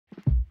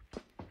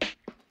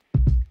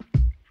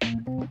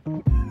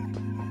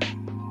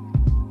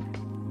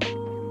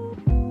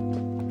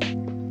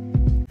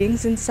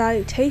Greetings and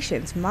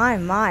salutations.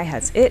 My,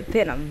 has it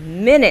been a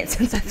minute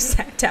since I've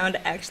sat down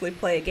to actually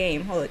play a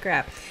game. Holy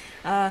crap.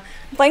 I'm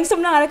playing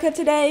Subnautica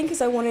today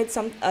because I wanted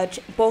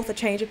both a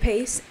change of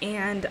pace,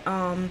 and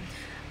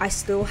I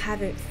still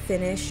haven't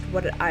finished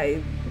what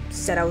I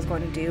said I was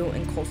going to do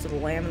in Close to the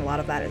Lamb, and a lot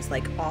of that is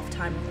like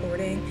off-time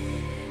recording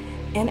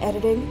and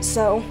editing.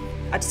 So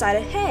I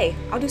decided, hey,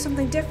 I'll do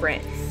something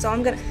different. So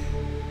I'm gonna...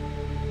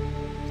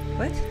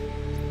 What?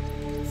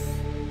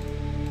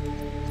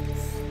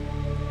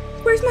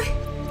 Where's my...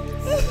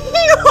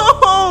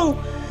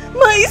 No!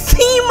 My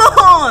sea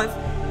moth!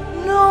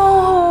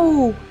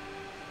 No!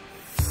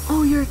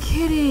 Oh, you're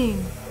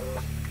kidding.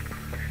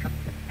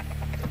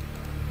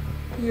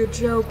 You're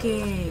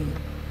joking.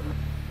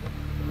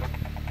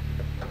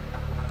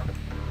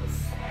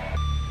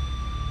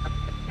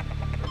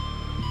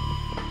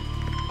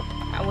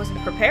 I wasn't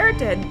prepared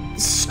to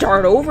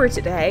start over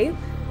today.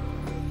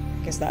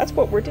 Guess that's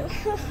what we're doing.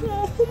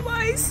 Oh,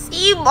 my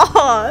sea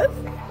moth!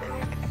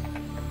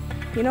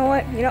 You know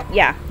what?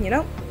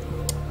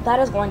 That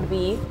is going to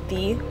be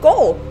the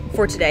goal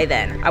for today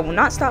then. I will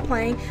not stop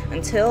playing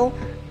until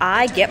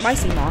I get my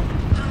sea moth.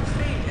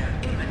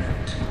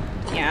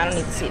 Yeah, I don't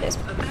need to see this.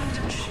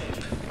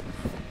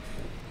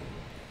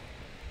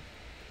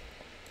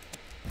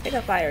 Pick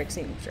up fire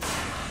extinguisher.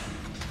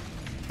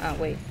 Oh,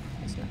 wait.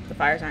 The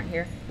fires aren't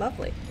here.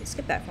 Lovely.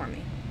 Skip that for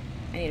me.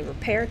 I need a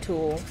repair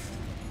tool.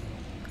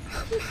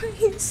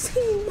 My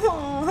sea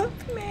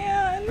moth,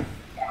 man.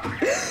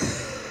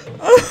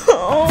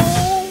 Oh,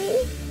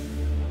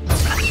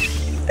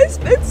 I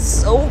spent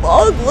so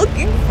long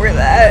looking for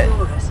that.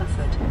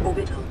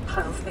 Orbital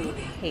hull failure. I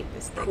hate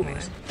this thing,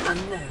 man.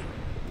 Unknown.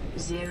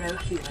 Zero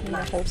human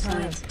life whole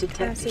time. signs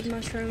detected. Acid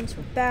mushrooms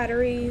for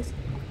batteries.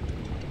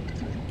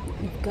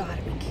 You've got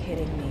to be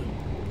kidding me.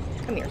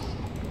 Come here.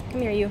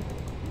 Come here, you.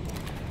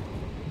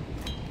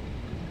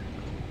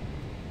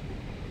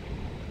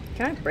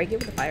 Can I break it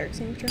with a fire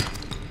extinguisher?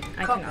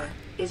 I cannot.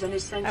 Is an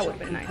essential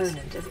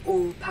component of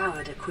all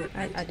powered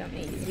equipment. I don't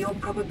need you. Your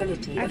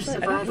probability of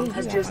survival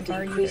has just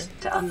increased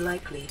to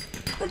unlikely,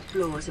 but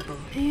plausible.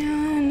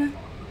 Man,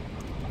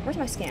 where's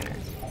my scanner? I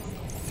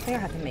think I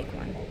have to make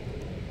one.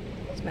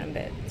 It's been a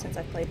bit since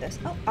I played this.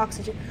 Oh,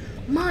 oxygen.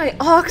 My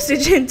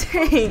oxygen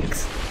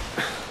tanks!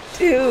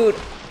 Dude.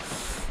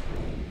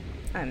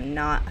 I'm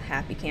not a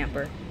happy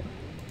camper.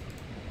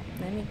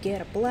 Let me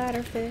get a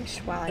bladderfish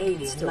while I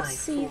can still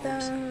see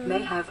them.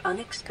 May have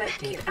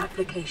unexpected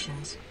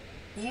applications.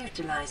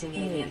 Utilizing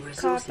alien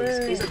resources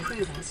is a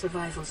proven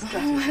survival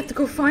strategy. Oh, I have to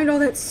go find all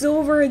that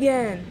silver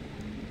again.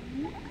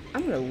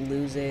 I'm gonna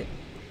lose it.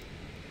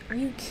 Are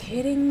you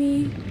kidding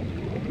me?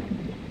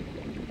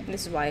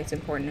 This is why it's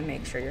important to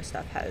make sure your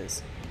stuff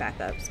has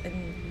backups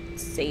and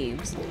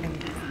saves and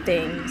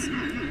things.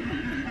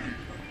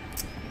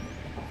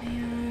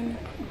 Man.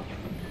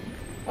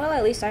 Well,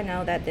 at least I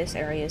know that this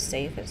area is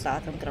safe. It's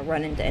not like I'm gonna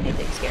run into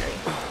anything scary.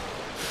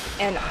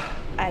 And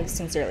I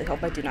sincerely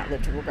hope I do not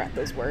live to regret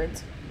those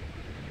words.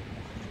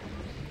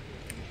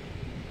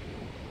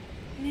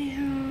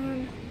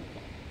 Man.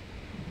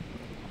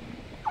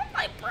 Oh,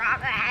 my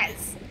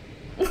progress!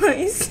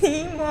 My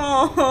sea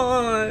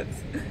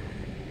moths!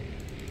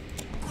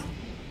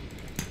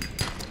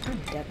 I'm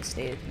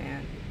devastated,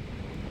 man.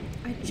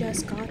 I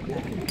just got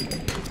that.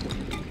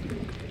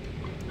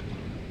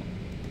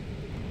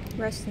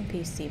 Rest in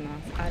peace, sea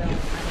moth. I don't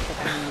think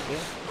I need you.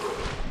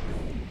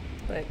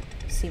 But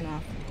sea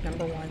moth,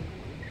 number one.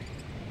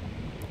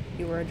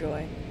 You were a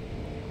joy.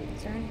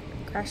 Is there any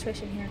crash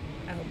fish in here?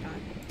 I hope not.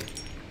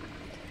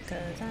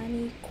 Because I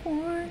need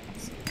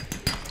quartz.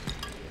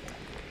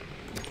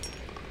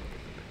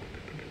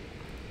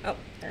 Oh,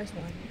 there's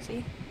one.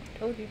 See?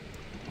 Told you.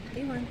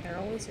 See one. There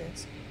always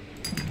is.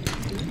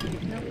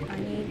 Nope, I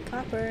need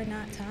copper,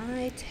 not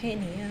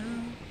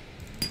titanium.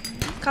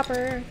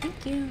 Copper,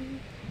 thank you.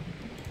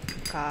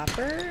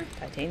 Copper,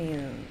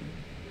 titanium.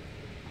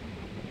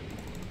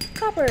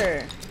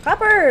 Copper!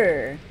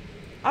 Copper!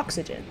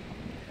 Oxygen.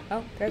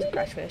 Oh, there's a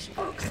crash fish.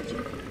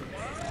 Oxygen.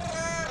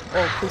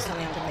 Oh, please tell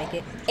me I'm gonna make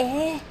it.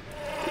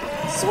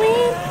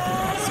 Swim!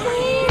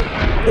 Swim!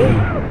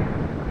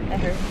 That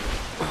hurt.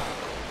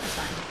 That's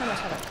fine. How much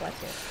have I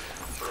collected?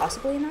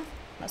 Possibly enough?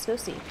 Let's go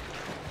see.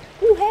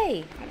 Ooh,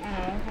 hey!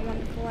 I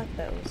want to collect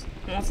those.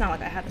 Well, it's not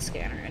like I have the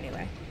scanner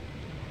anyway.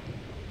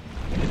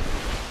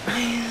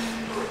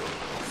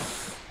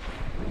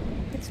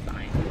 It's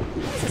fine.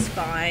 This is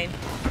fine.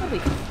 It'll be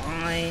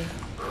fine.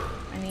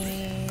 I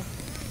need...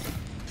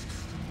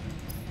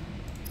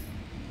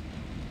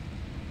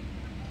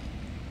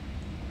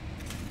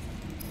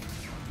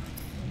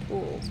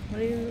 tools. What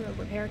do you... a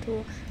repair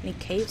tool? I need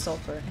cave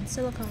sulfur and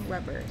silicone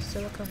rubber.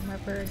 Silicone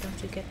rubber,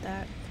 don't you get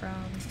that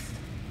from...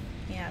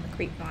 yeah, the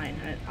creep vine.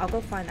 I'll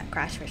go find that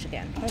crash fish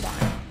again. Hold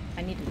on.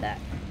 I needed that.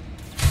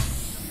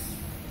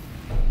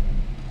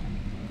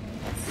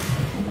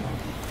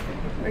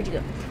 Where'd you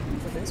go?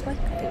 Was it this way? I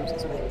think it was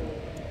this way.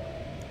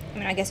 I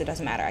mean, I guess it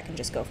doesn't matter. I can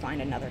just go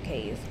find another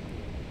cave.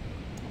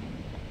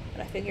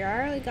 But I figure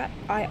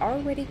I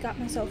already got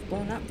myself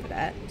blown up for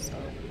that, so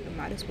I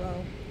might as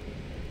well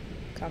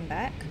come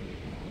back.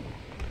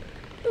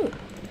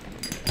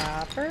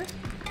 copper.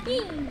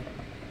 Yee.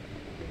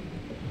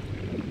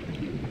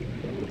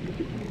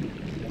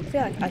 I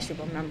feel like I should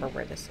remember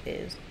where this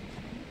is.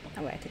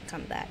 That way I could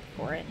come back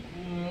for it.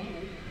 Yeah,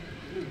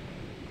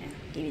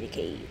 give me the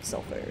cave,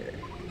 sulfur.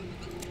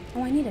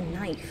 Oh, I need a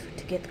knife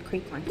to get the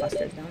creepline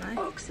clusters, don't I?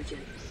 Oxygen.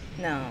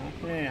 No,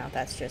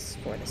 that's just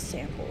for the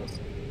samples.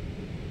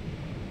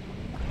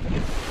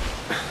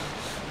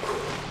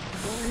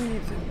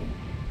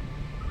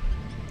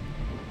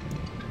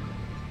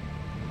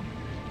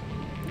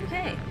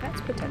 Okay,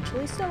 that's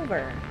potentially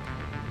silver.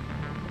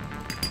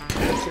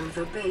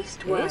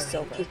 Silver-based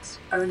wiring kits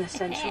are an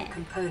essential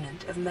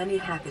component of many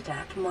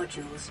habitat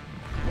modules.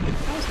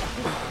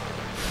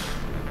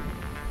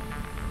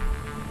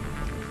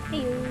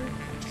 Hey,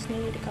 I just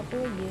need a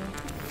couple of you.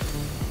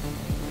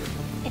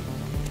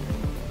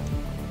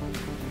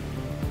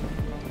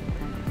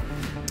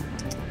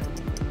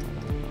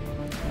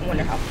 I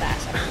wonder how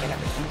fast I can get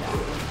everything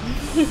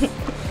done.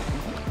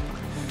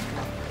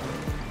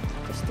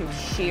 Just through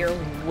sheer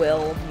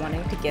will of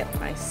wanting to get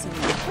my sea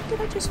moth. What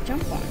did I just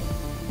jump on?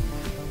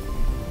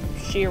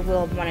 Sheer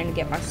will of wanting to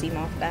get my sea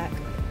moth back.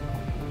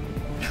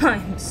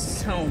 I'm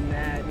so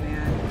mad,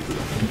 man.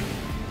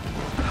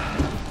 I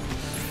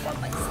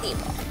want my sea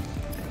moth.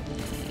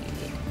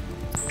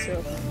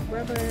 Silicone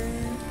rubber.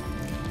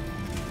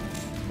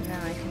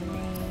 Now I can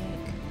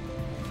make.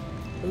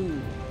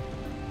 Ooh.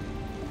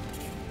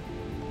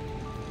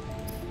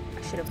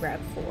 Should have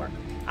grabbed 4.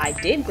 I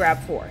did grab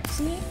 4.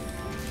 See?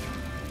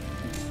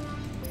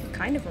 I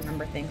kind of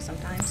remember things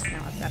sometimes.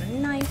 Now I've got a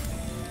knife.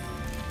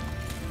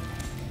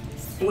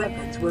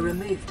 Weapons were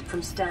removed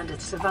from standard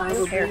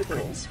survival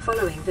blueprints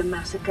following the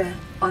massacre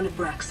on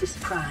Abraxas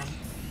Prime.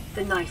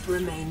 The knife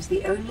remains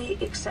the only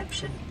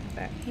exception.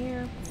 Back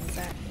here.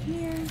 Back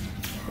here.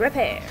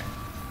 Repair.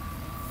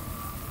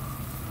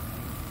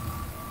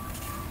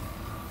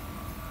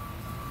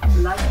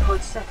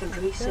 LifePod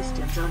secondary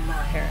systems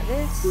online.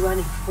 This.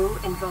 Running full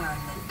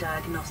environment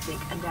diagnostic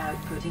and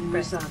outputting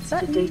results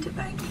to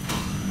databank.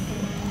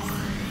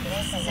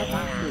 This is a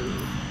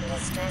bomb.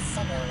 Distress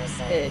signal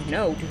received.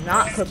 No, do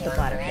not cook the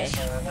bladderfish.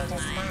 Will be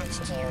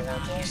dispatched to your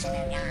location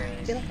in 9.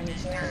 I feel like I need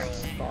to turn up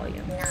the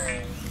volume.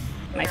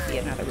 Might be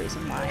another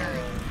reason why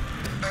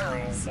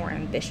I'm more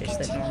ambitious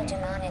than normal.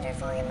 Continue to monitor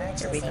for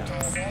emergency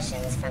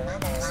transmissions from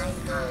other life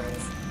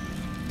pods.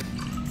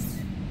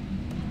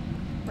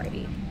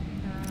 Righty.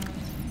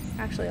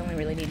 Actually, I only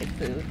really needed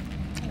food.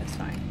 That's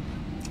fine.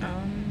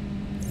 I'm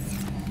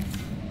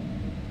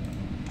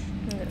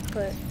gonna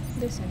put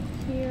this in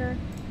here.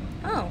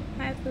 Oh,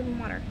 I have food and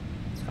water.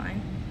 It's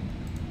fine.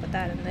 Put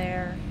that in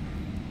there.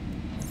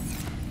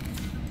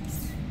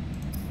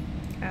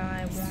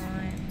 I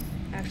want...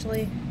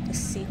 Actually, the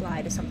sea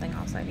glide is something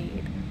else I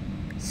need.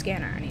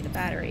 Scanner, I need a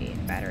battery.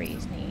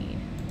 Batteries need...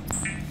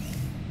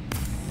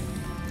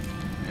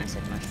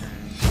 acid mushroom.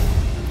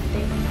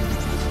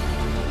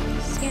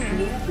 Scanner.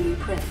 New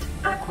blueprint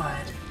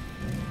acquired.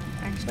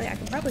 Actually, I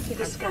can probably keep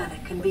The my scanner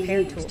can be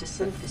repair used tool to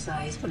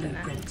synthesize for that.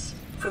 blueprints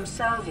from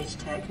salvage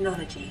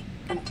technology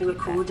and to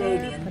record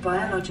alien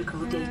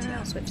biological data.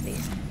 I'll switch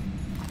these.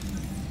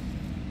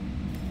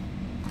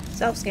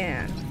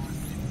 Self-scan.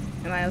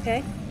 Am I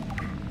okay?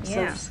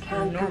 Yeah,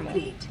 Self-scan normal.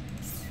 complete.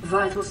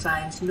 Vital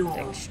signs normal.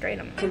 Take straight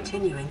on.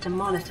 Continuing to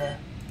monitor.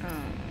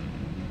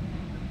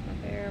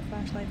 Repair,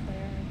 flashlight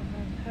flare,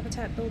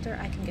 habitat builder.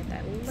 I can get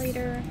that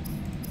later.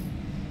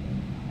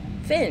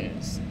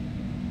 Fins.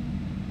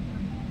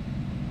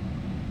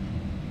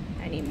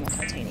 I need more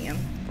titanium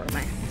for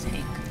my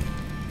tank.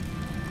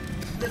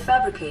 The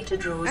fabricator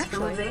draws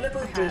from Actually,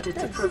 available I have data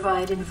to this.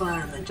 provide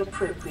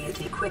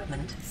environment-appropriate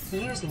equipment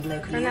using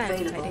locally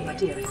available titanium.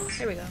 materials.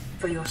 There we go.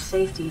 For your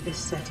safety, this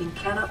setting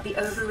cannot be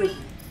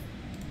overridden.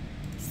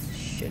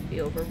 Should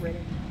be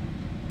overridden.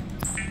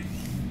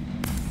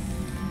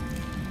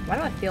 Why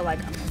do I feel like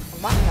I'm a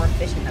lot more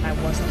efficient than I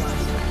was the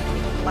last time? I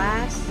need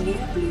glass, New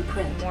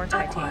blueprint more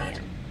acquired.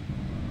 titanium.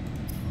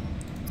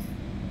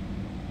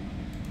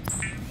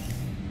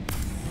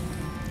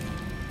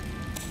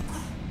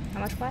 How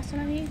much glass did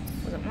I need?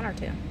 Was it 1 or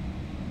 2?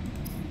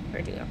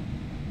 Where'd you go?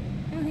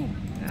 Oh, hey.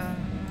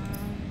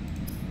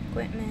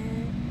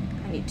 Equipment.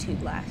 I need 2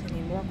 glass. I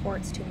need more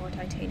quartz, 2 more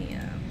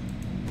titanium.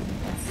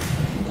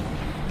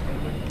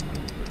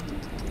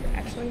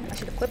 Actually, I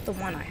should equip the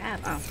one I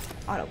have. Oh,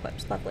 auto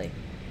equips. Lovely.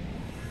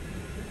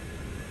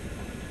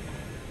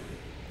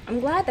 I'm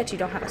glad that you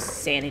don't have a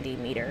sanity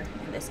meter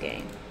in this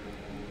game.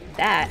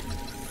 That.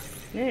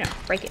 No,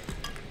 break it.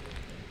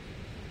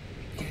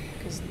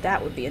 Because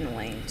that would be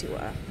annoying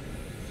to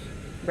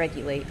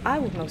regulate. I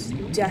would most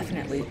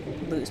definitely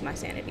lose my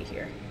sanity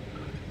here.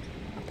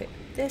 I'll pick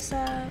this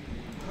up.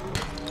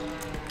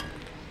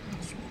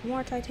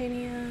 More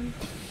titanium.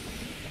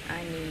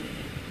 I need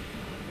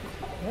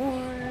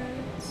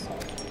quartz.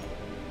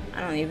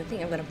 I don't even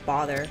think I'm gonna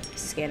bother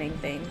scanning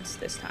things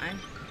this time.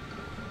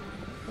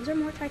 Was there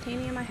more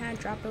titanium I had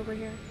dropped over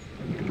here?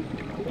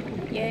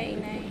 Yay,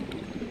 nay.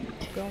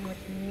 Going with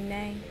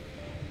nay.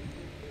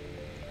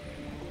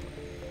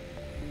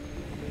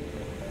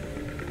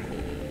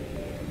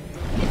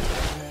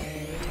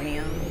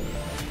 Titanium.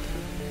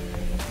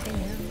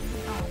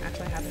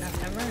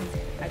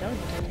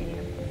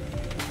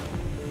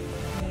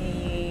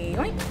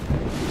 Yoink.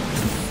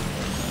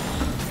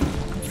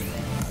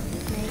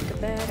 Make a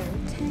better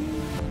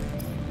tank.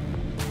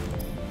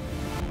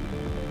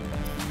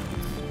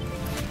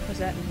 What's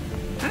that?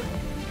 Huh?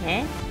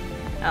 Eh?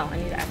 Oh, I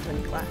need to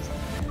activate glass.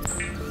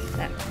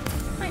 That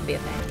might be a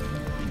thing.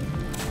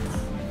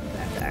 Do I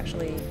have to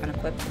actually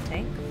unequip the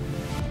tank?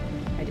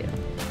 I do.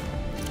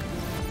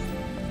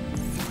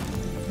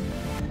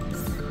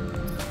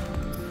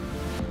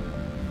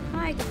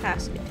 High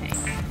capacity tank.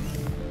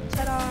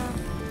 Ta-da!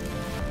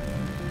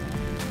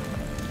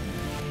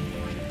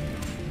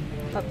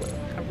 Lovely.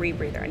 A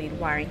rebreather. I need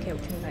wiring cable,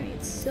 which means I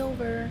need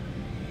silver.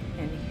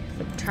 And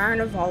the return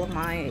of all of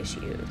my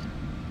issues.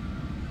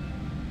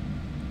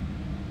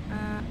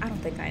 I don't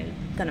think I'm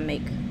gonna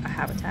make a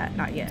habitat.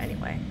 Not yet,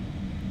 anyway.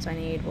 So I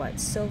need, what,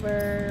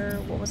 silver...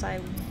 What was I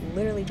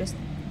literally just...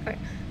 Okay,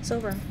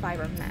 silver and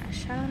fiber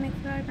mesh. How do I make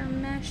fiber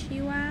mesh,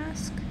 you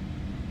ask?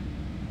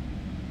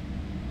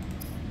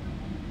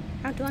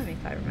 How do I make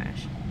fiber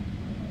mesh?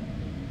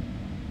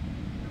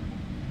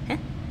 Huh?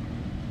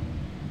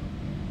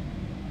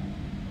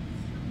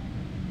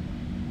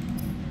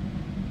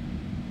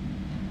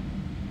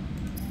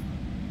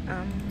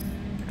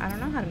 I don't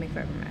know how to make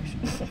fiber mesh.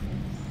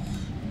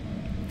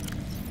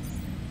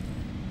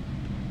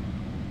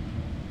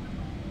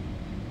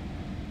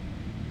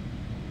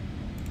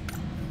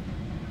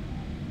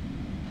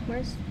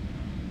 Where's...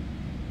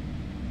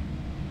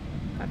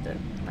 I have to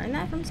learn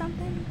that from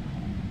something?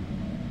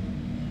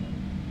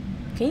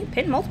 Can you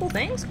pin multiple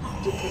things?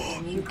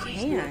 Detecting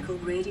increased local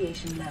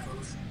radiation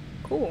levels.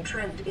 Cool.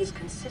 Trend is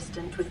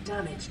consistent with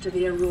damage to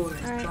the Aurora's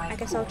drive. Alright, I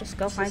guess I'll just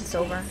go find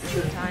silver in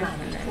the time,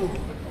 and then...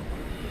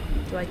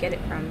 Do I get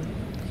it from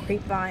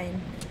creepvine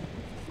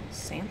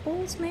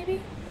samples, maybe?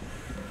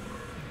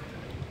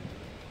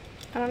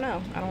 I don't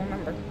know. I don't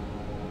remember.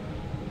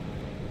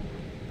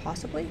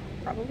 Possibly?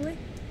 Probably?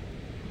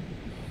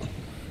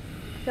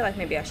 I feel like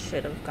maybe I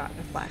should have gotten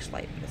a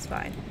flashlight, but it's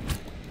fine.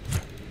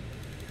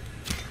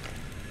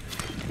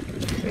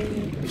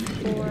 3,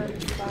 4,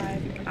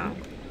 5. Oh.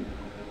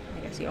 I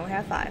guess you only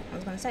have 5. I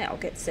was gonna say I'll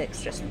get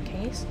 6 just in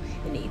case.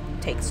 It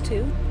takes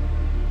 2.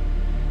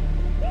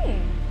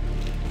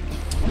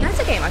 That's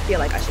a game I feel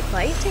like I should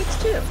play. It takes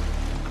 2.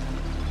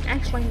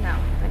 Actually, no.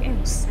 That game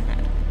was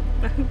sad.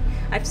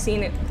 I've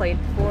seen it played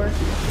before.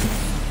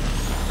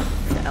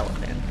 The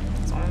elephant.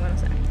 That's all I'm gonna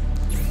say.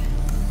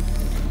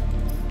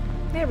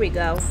 There we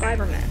go.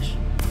 Fiber mesh.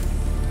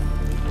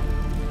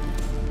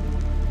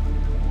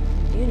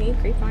 Do you need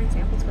creepvine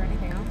samples for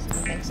anything else? I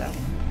don't think so.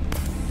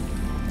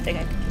 I think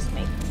I could just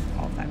make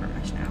all fiber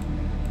mesh now.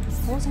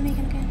 What was I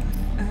making again?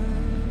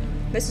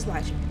 This is why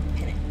I should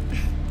pin it.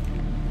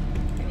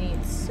 I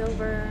need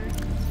silver.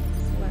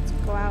 So let's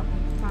go out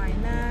and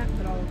find that.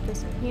 Put all of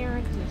this in here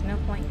because there's no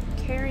point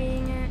in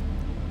carrying it.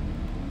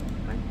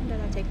 When did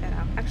I take that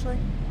out? Actually,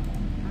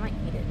 I might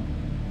eat it.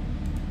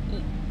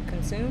 Eat.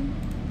 Consume,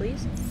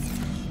 please.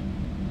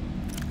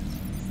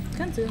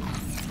 Consume.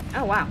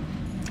 Oh wow.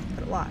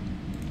 Put a lot.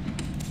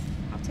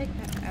 I'll take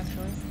that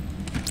actually.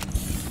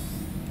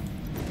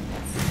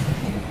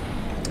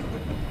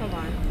 Hold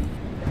on.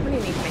 What do you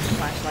need to make a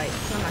flashlight?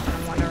 I'm not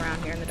gonna wander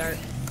around here in the dark.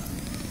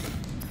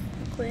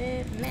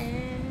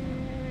 Equipment.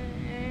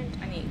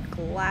 I need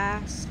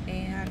glass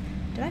and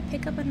did I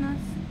pick up enough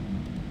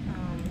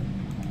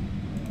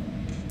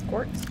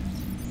quartz?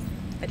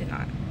 I did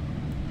not.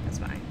 That's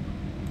fine.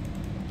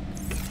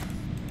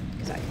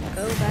 Because I can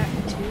go back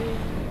to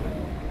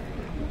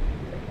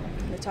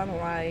the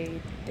tunnel. I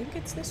think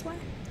it's this way.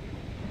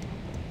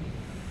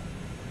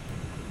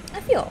 I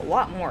feel a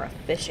lot more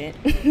efficient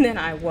than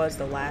I was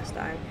the last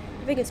time.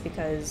 I think it's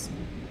because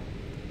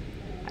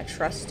I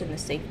trust in the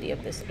safety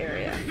of this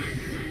area.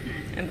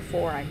 And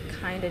before I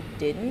kind of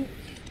didn't.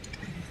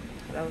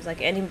 I was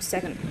like, any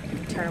second I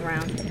can turn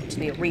around to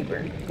be a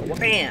Reaper. Go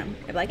wham!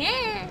 I'd be like,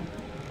 eh!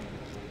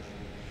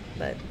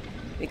 But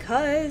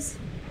because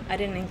I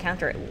didn't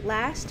encounter it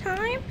last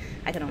time,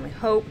 I can only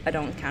hope I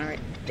don't encounter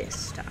it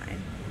this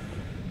time.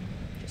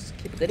 Just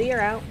keep a good ear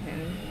out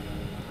and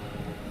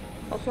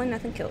hopefully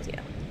nothing kills you.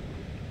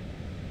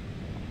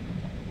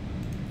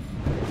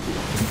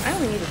 I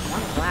only needed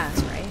 1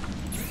 glass, right?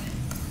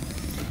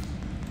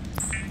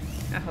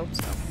 I hope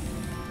so.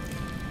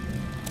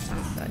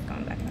 Sounds like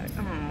going back and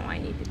oh, I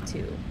needed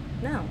 2.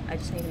 No, I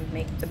just need to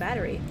make the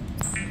battery.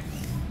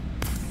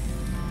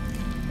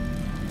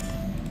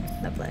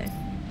 Lovely.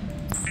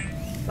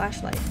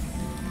 Flashlight.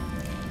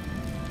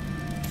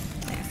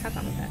 Yeah, have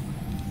fun with that.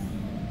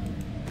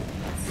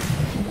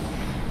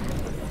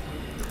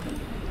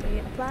 So we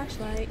get a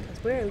flashlight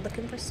because we're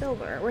looking for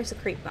silver. Where's the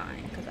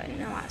creepvine? Because I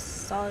know I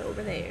saw it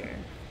over there.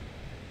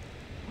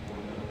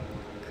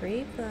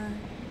 Creepvine.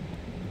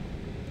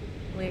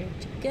 Where'd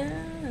you go?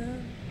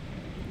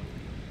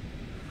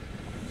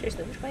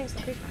 Seriously, which way is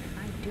the creepvine?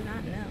 I do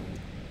not know.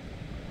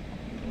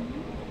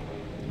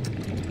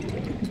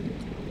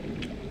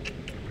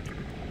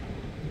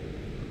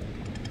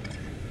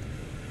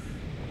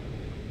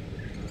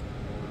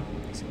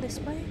 Is it this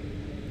way?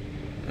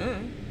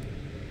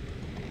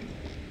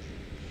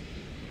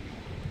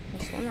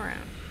 We'll swim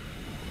around.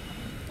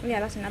 Yeah,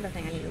 that's another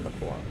thing I need to look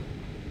for.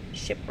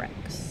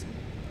 Shipwrecks.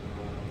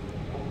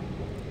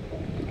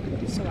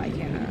 So I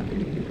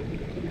can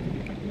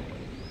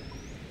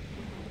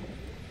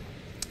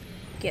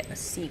get a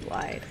sea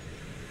glide.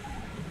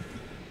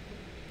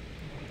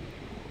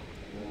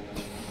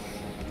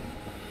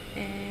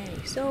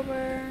 Any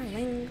silver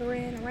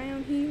lingering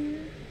around here?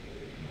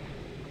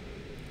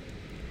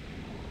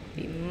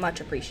 Be much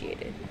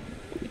appreciated.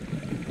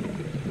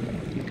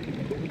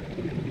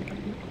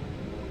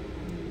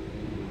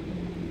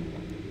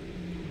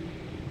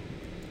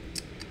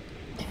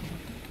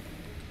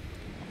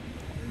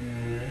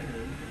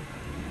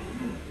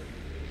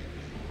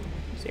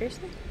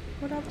 Seriously?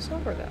 Where'd all the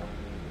silver go?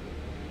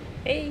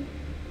 Hey!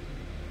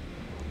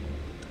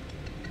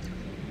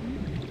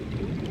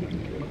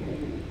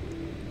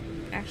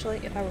 Actually,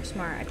 if I were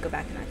smart, I'd go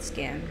back and I'd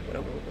scan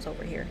whatever was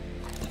over here.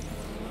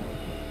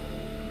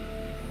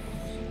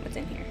 What's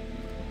in here?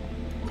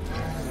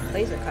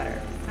 Laser cutter.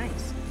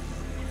 Nice.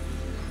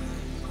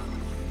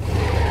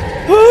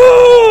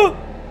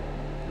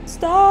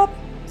 Stop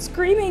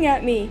screaming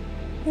at me!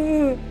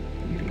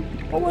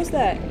 What was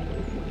that?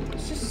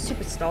 It's just a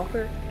stupid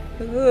stalker.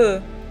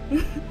 Oh,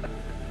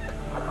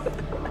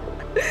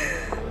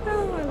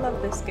 I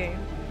love this game.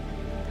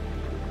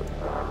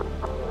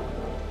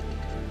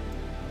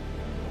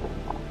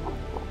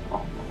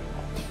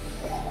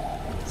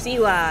 Sea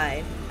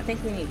glide. I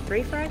think we need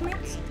 3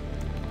 fragments?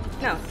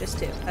 No, just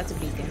 2. That's a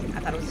beacon. I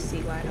thought it was a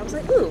sea glide. I was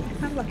like, ooh,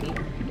 I'm lucky.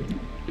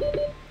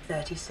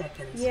 30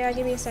 seconds. Yeah,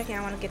 give me a second.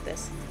 I want to get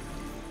this.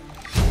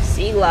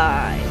 Sea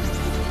glide.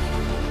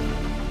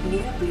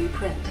 New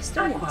blueprint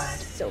Still need acquired.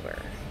 silver.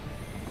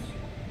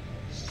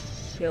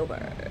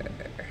 Silver.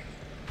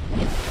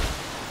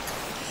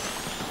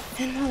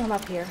 And while I'm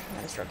up here, I'm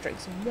gonna start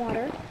drinking some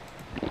water.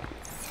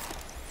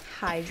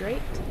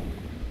 Hydrate.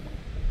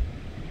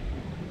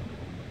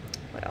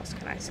 What else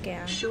can I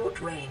scan?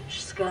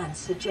 Short-range scans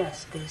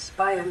suggest this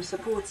biome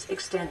supports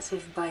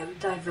extensive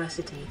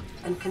biodiversity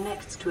and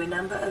connects to a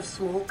number of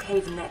small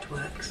cave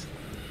networks.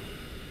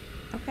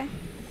 Okay.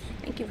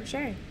 Thank you for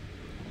sharing.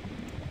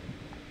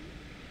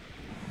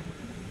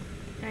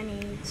 I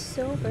need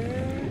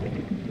silver.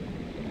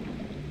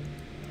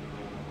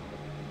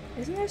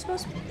 Isn't there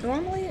supposed to be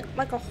normally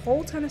like a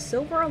whole ton of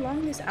silver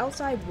along this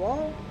outside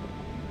wall?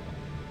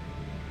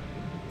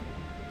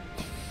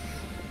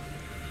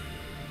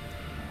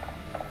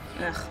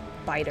 Ugh,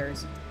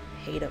 biters.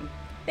 Hate them.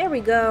 There we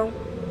go.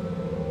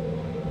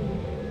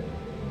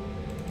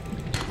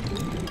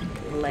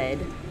 Lead.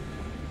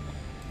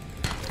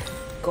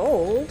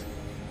 Gold.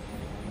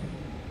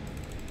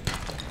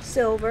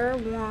 Silver,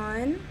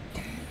 1.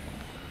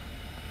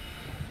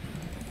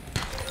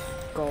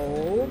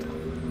 Gold.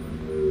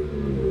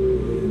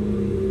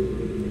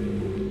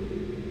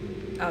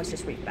 Oh, it's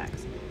just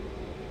reedbacks.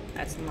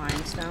 That's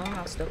limestone.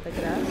 I'll still pick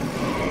it up.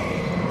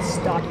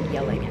 Stop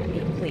yelling at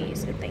me,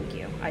 please, and thank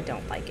you. I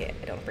don't like it.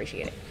 I don't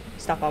appreciate it.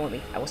 Stop following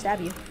me. I will stab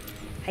you.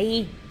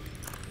 Hey.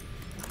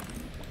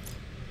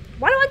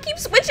 Why do I keep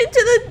switching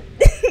to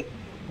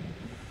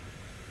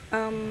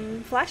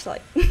the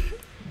flashlight?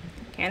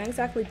 Can't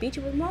exactly beat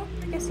you with one?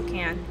 I guess you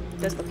can.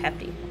 It does look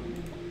hefty.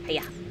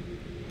 Hiya.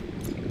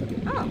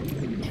 Oh.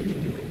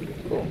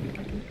 Cool.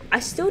 I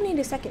still need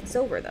a second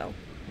silver though.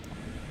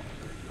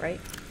 Right?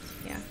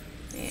 Yeah.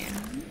 Yeah.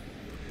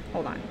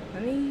 Hold on.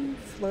 Let me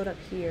float up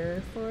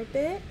here for a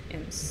bit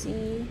and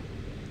see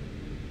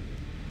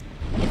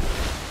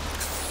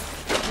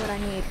what I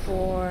need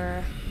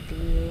for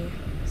the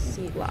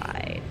sea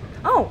glide.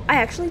 Oh, I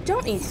actually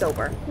don't need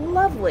silver.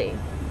 Lovely.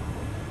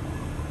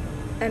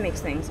 That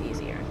makes things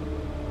easier.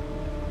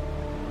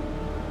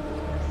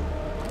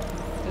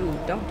 Ooh,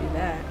 don't do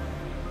that.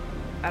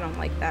 I don't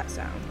like that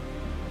sound.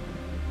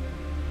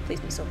 Please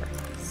be silver.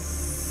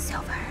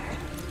 Silver.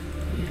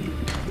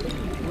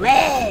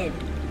 Lead!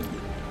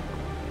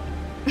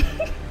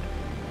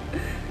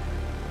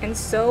 And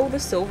so the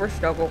silver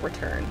struggle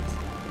returns.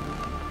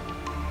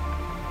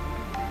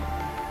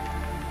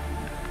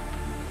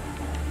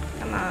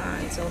 Come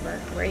on, silver.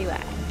 Where are you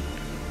at?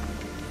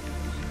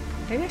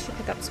 Maybe I should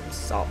pick up some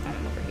salt on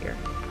over here.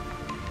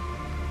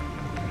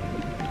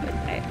 But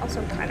I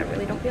also kind of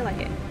really don't feel like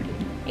it.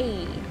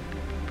 Hey.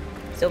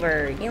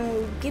 Silver. You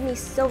know, give me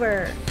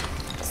silver.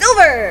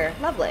 Silver!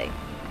 Lovely.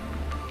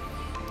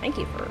 Thank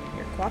you for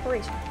your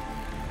cooperation.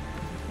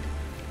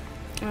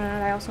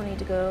 And I also need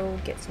to go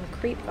get some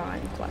creep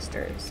vine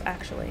clusters,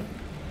 actually.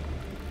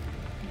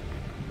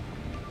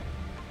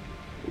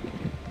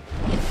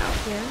 Out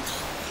here.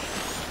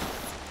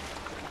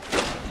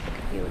 Pick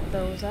a few of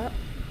those up.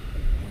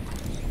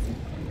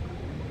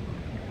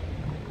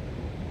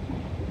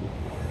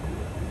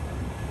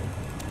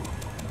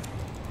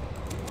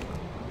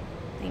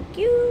 Thank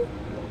you.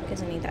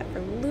 Because I need that for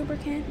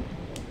lubricant.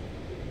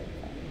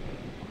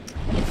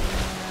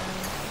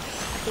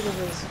 I think it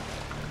was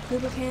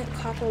lubricant,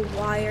 copper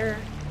wire,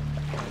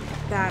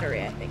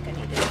 battery. I think I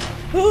needed.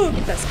 Oh,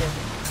 that's good.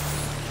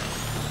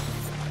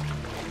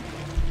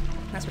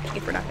 That's what you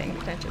get for not paying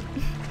attention.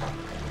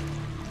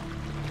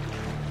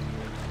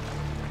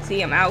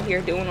 See, I'm out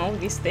here doing all of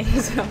these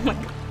things, and I'm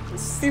like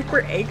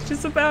super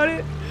anxious about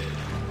it.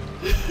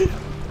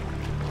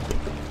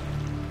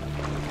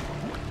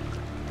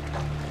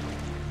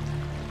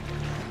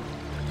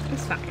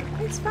 It's fine.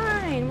 It's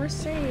fine. We're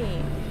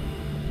safe.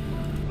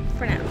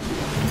 For now.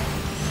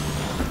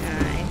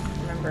 I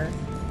remember.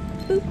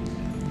 Boop.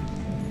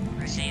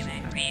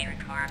 Receiving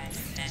re-recorded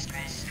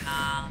distress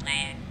call.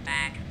 Laying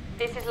back.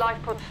 This is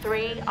LifePod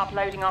 3,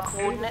 uploading our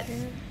coordinates.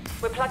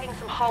 We're plugging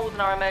some holes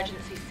in our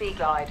emergency sea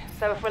glide,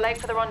 so if we're late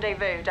for the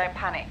rendezvous, don't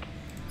panic.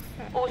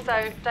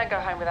 Also, don't go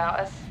home without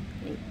us.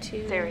 Me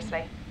too.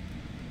 Seriously.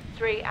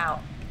 3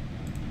 out.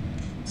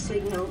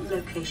 Signal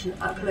location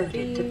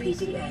uploaded to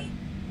PDA.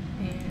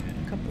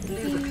 And a couple of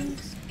Lubricant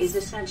these. is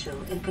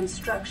essential in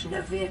construction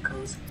of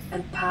vehicles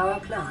and power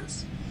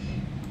plants.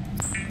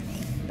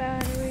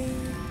 Battery.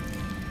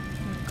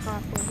 And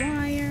copper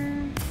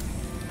wire.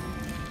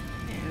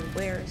 And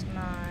where's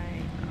my...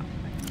 Oh,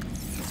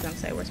 I was gonna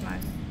say, where's my...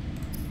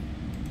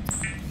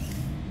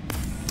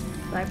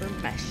 Fiber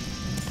mesh.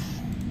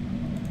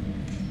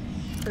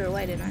 Put it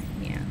away, didn't I?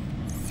 Yeah.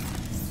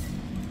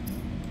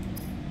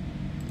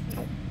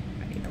 Nope.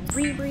 I need a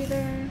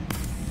rebreather.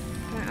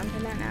 Can I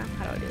unpin that now?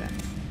 How do I do that?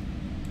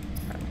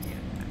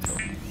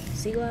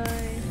 Sea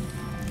glide.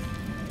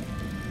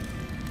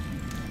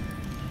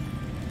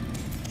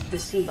 The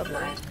Sea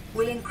Glide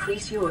will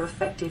increase your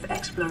effective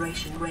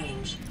exploration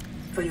range.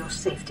 For your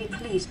safety,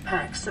 please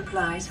pack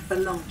supplies for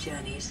long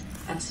journeys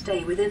and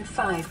stay within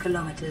 5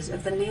 kilometers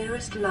of the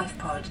nearest life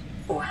pod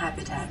or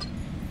habitat.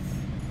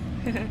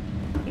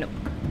 Nope.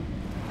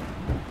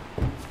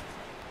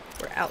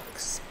 We're out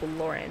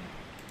exploring.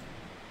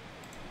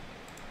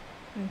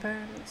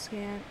 Environment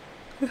scan.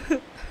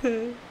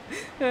 I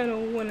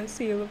don't want to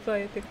see a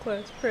Leviathan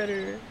class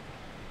predator.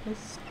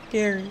 It's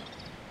scary.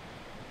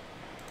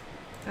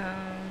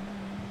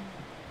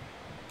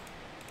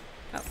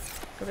 Oh,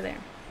 over there.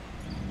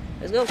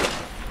 Let's go. Okay,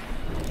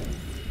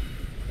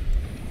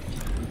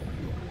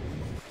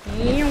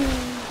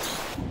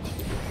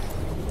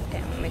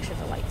 I'm gonna make sure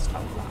the lights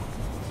don't off.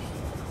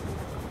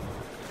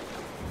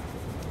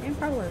 And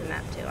probably the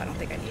map too. I don't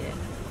think I need it.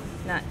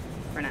 Not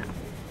for now.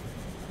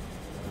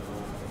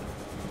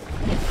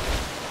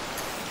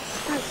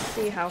 Let's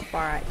see how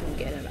far I can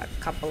get in a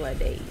couple of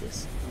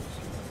days.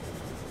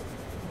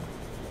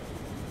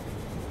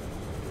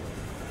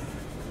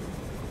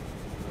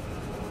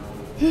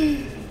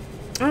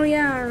 Oh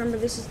yeah, I remember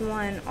this is the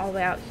one all the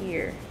way out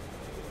here.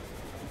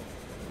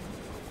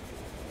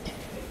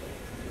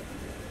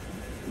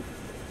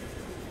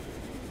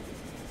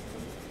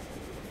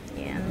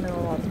 Yeah, in the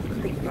middle of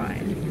the creek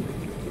ride.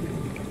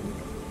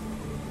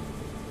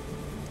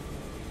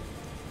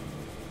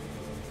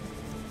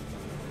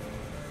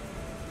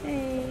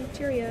 Hey,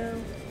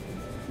 cheerio.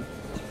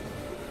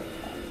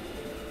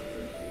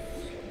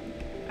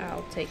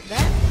 I'll take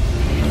that.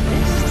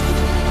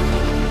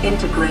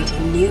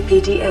 Integrating new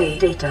PDA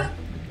data.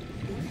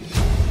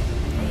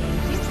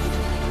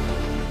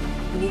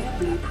 New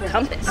blueprint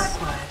Compass.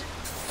 acquired.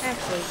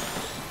 Actually, I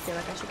feel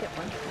like I should get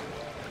one.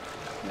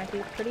 Might be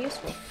pretty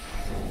useful.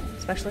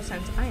 Especially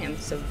since I am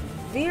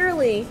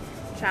severely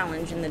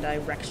challenged in the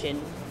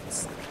direction.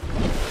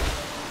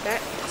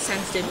 That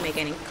sense didn't make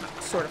any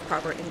sort of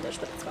proper English,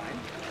 but it's fine.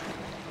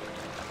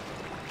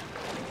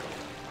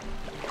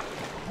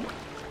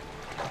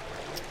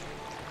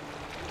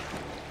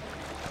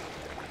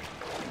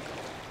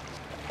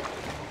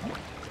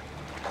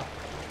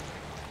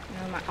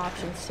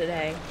 Options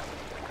today,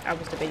 I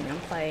was debating on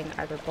playing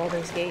either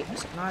Baldur's Gate or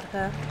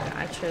Subnautica, and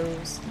I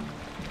chose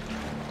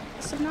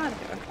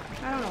Subnautica.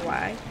 I don't know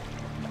why.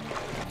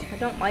 I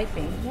don't like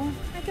being, well,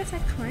 I guess I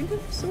kind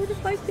of sort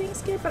of like being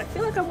scared, but I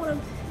feel like I want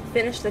to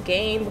finish the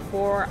game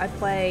before I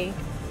play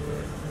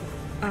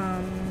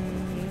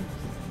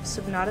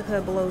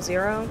Subnautica Below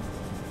Zero,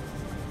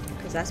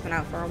 because that's been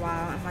out for a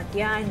while. I'm like,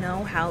 yeah, I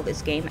know how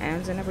this game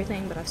ends and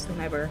everything, but I've still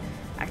never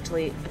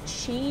actually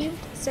achieved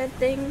said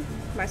thing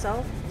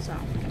myself, so.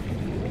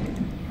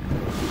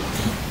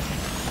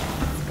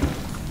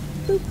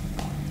 Boop.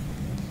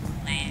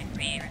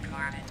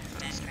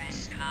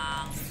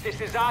 This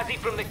is Ozzy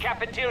from the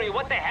cafeteria.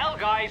 What the hell,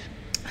 guys?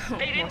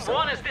 They didn't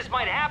warn us this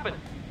might happen.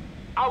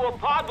 Our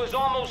pod was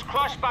almost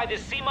crushed by the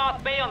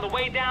Seamoth Bay on the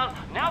way down.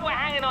 Now we're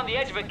hanging on the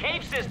edge of a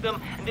cave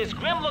system, and this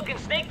grim-looking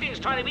snake thing's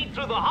trying to eat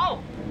through the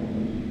hull.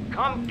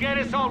 Come get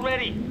us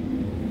already.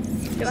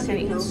 I feel like I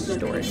need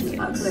storage kits.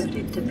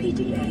 Uploaded to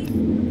PDA.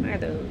 What are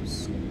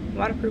those?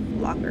 Waterproof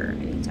locker. I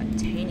need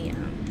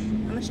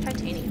titanium. How much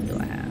titanium do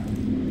I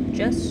have?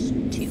 Just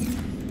 2.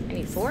 I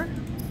need 4?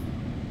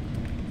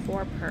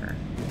 4 per.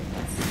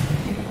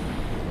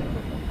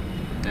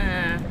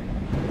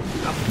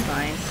 I'll be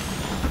fine.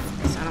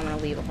 So I don't want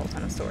to leave a whole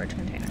ton of storage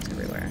containers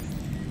everywhere.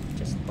 It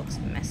just looks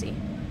messy.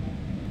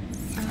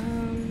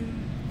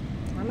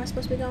 Where am I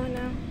supposed to be going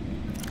now?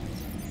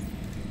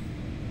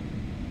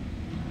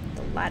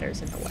 The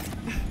ladder's in the way.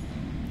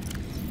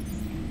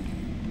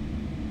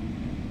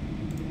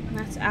 And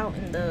that's out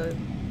in the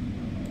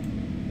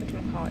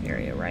whatchamacallit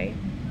area, right?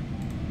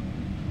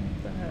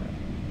 The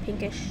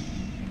pinkish,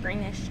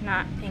 greenish,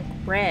 not pink,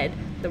 red,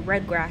 the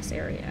red grass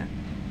area.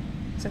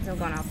 Since I'm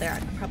going out there, I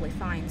can probably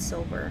find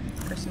silver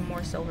or some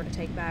more silver to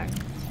take back.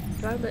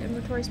 Do I have the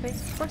inventory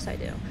space? Of course I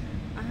do.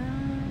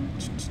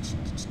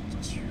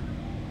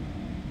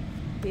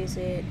 Is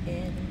it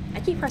in... I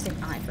keep pressing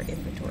I for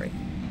inventory.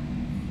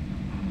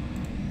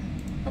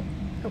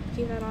 Oh,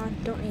 keep that on.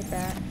 Don't need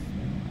that.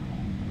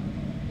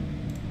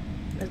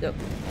 Let's go.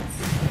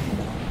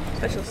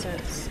 Special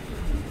sense.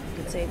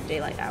 You can save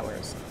daylight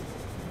hours.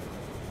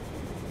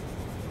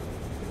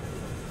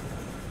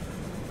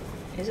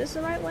 Is this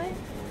the right way?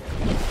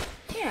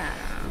 Yeah.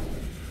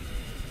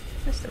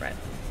 That's the right way.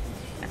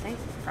 I think,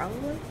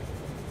 probably.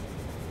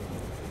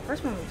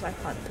 First one was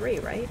like pod 3,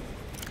 right?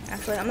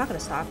 Actually, I'm not gonna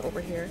stop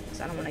over here because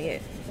I don't want to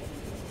get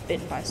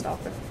bitten by a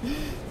stalker.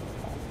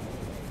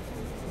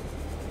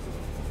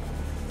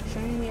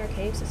 Showing the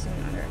arcade system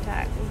under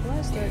attack. It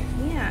was the...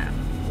 yeah. I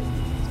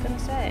was gonna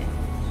say.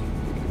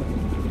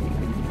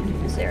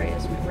 This area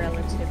is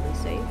relatively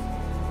safe.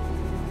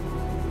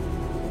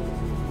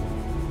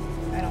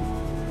 I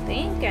don't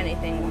think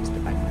anything wants to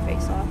bite my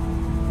face off.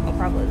 Well,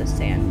 probably the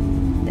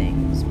sand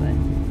things, but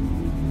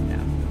no.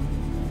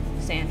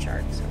 Sand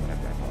sharks or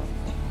whatever they're called.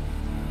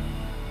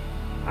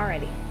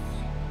 Alrighty.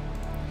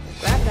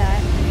 Grab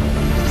that.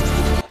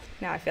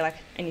 Now I feel like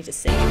I need to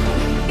save.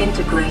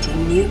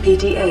 Integrating new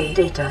PDA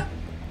data.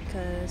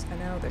 Because I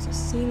know there's a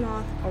sea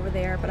moth over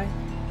there, but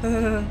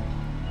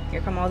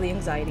here come all the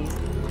anxieties.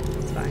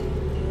 It's fine.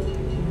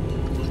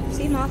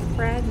 Sea moth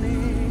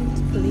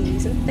fragment,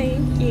 please and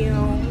thank you.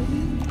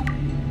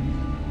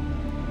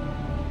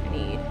 I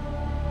need...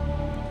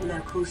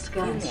 Local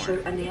scans show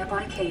a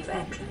nearby cave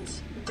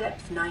entrance,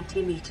 depth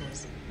 90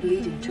 meters,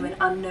 leading to an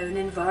unknown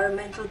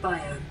environmental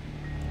biome.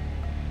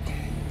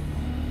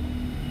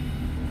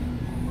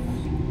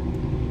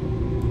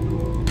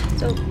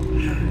 So,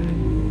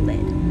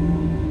 lead.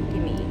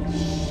 Give me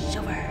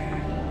silver.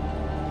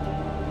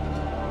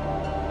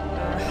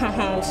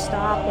 Oh,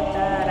 stop with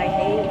that. I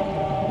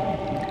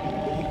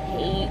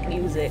hate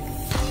music.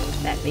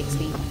 That makes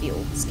me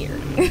feel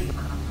scared.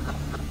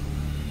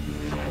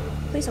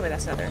 Please tell me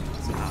that's another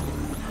sea moth.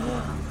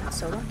 That's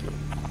so lucky.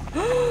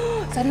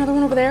 Is that another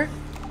one over there?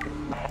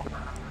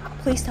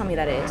 Please tell me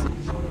that is.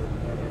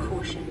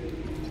 Caution.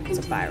 It's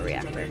a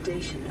bioreactor.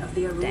 Degradation of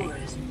the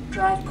aurora's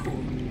drive core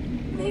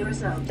may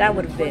result. That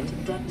would have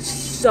been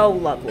so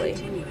lovely.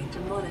 Continuing to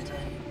monitor.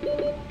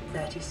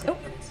 30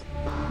 seconds.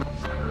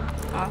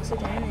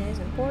 Oxygen is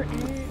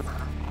important.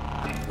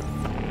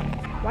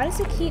 Why does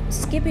it keep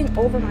skipping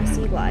over my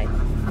sea glide?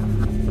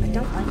 I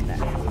don't like that.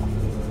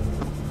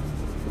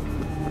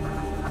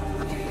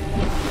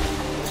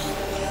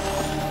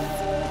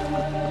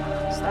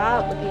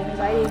 Stop with the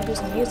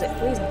anxiety-inducing music,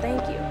 please and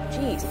thank you.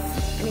 Jeez,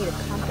 I need a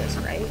compass,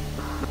 right?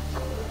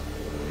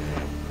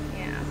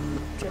 Yeah,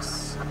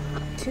 just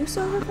 2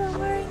 silver for a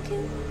wiring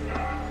kit?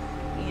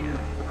 Yeah,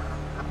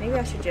 maybe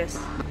I should just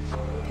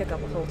pick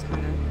up a whole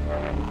ton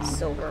of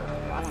silver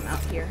while I'm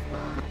out here,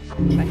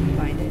 if I can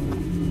find it.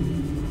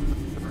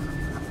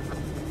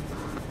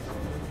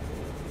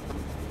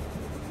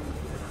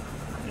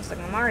 It's like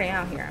I'm already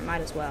out here, I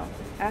might as well.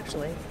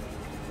 Actually,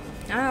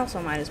 I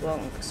also might as well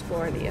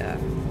explore the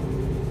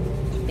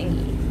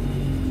thingy.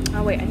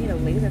 Oh wait, I need a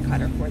laser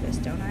cutter for this,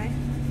 don't I?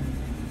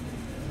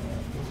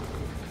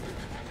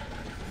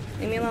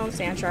 Leave me alone,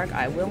 sand shark.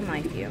 I will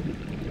knife you.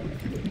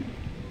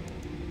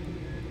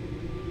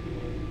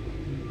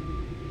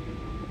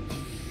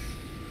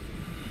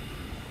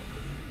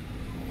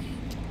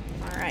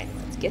 Alright,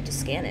 let's get to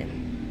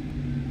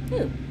scanning.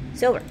 Ooh,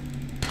 silver.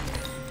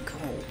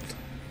 Gold.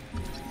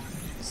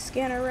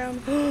 Scanner room.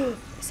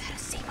 Is that a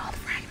sea moth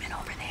fragment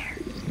over there?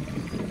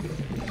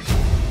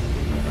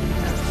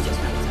 That's just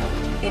not.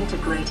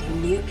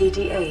 Integrating new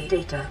PDA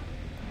data.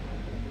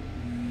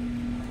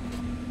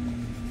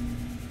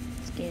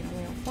 Scan a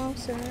little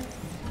closer.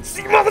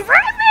 Sea moth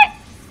fragment!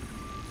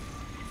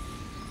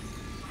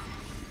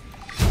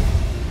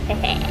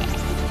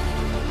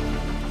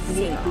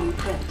 Sea moth.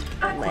 Blueprint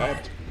acquired.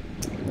 Lead.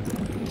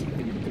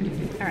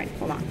 Alright,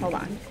 hold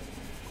on.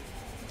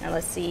 Now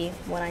let's see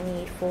what I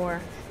need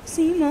for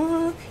sea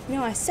moth. You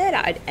know, I said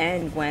I'd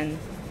end when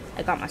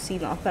I got my sea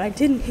moth, but I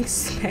didn't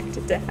expect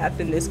it to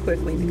happen this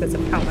quickly because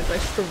of how much I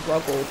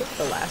struggled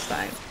the last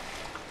time.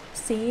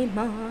 Sea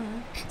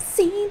moth,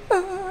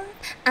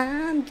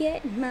 I'm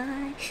getting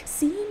my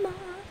sea moth.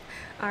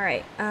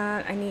 Alright,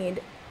 I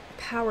need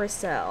power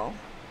cell.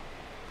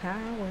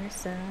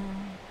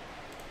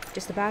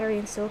 Just a battery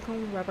and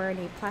silicone, rubber. I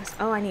need plastic.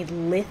 Oh, I need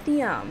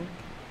lithium.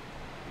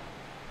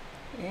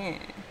 Yeah.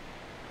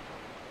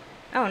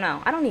 Oh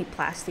no, I don't need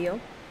plasteel.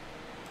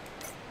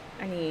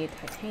 I need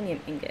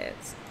titanium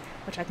ingots,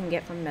 which I can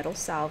get from metal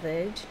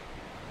salvage.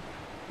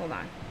 Hold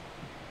on.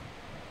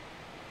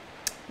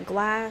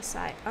 Glass,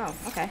 oh,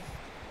 okay.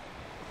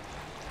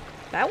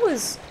 That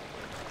was,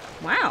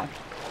 wow.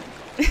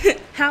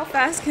 How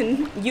fast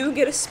can you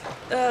get a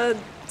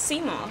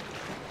sea moth?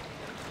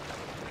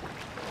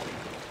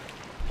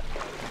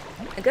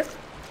 I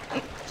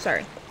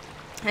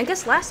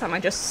guess last time I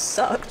just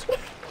sucked.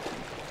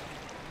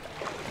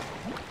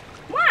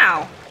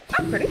 Wow,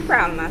 I'm pretty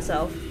proud of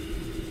myself.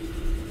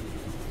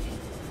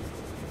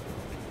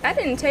 That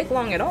didn't take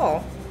long at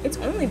all. It's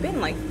only been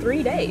like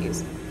 3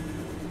 days.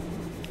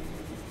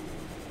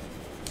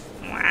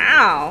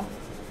 Wow.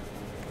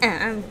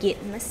 I'm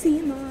getting my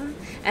SEMA.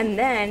 And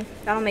then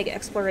that'll make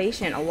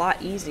exploration a lot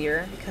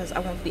easier because I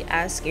won't be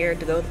as scared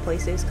to go to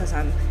places because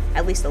I'm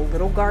at least a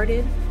little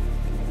guarded.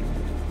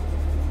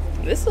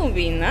 This will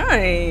be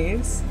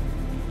nice.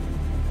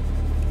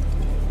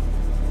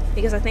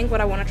 Because I think what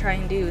I want to try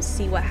and do is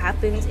see what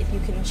happens if you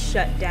can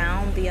shut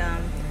down the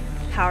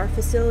power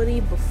facility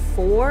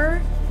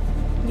before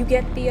you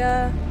get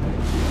the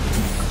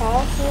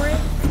call for it.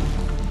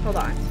 Hold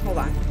on.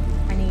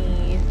 I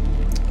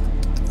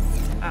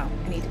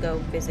need to go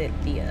visit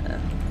the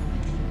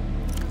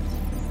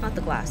not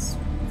the glass.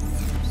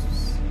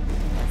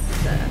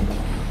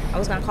 I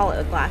was gonna call it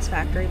a glass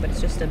factory, but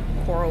it's just a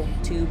coral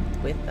tube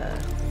with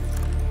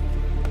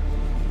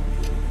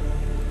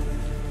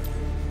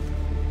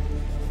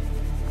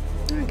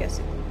I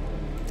guess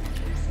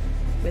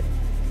with,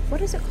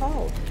 what is it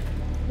called?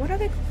 What are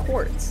they?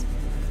 Quartz.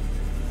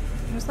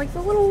 It's like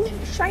the little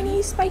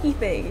shiny spiky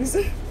things.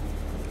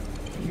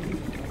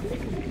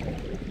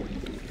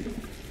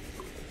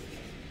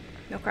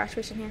 No crash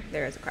fish in here?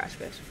 There is a crash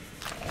fish.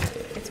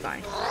 It's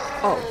fine.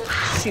 Oh,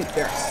 shoot,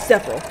 there are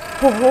several.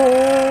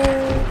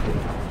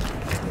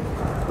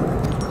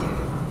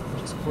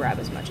 Just grab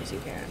as much as you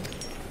can.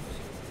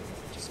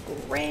 Just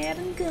grab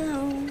and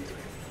go.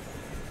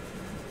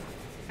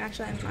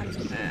 Actually, I'm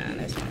just,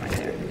 there's one right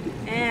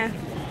there.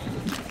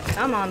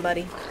 Come on,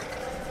 buddy.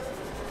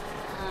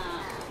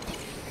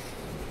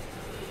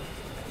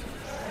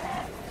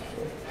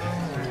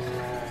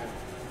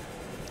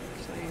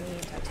 So I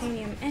need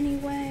titanium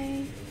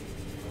anyway.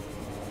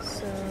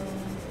 So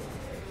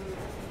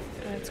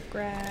let's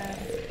grab.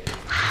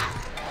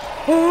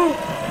 Oh!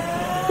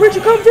 Where'd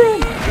you come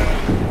from?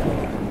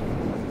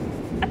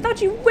 I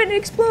thought you went and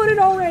exploded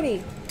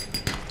already.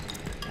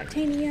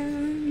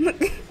 Titanium.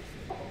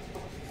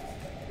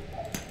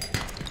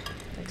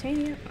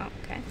 Titanium. Oh,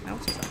 okay. That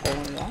was just a hole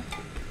in the wall.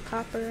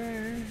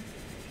 Copper.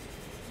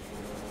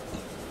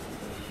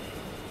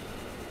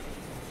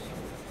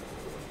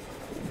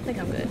 I think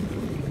I'm good.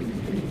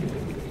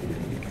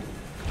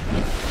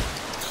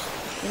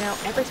 You know,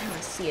 every time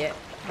I see it,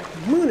 like, the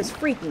moon is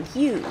freaking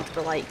huge,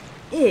 but like,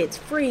 it's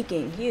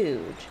freaking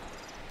huge.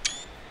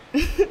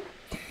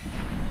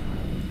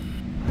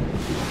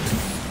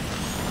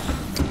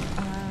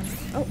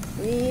 Oh,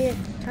 we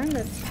turned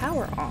the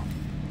power off.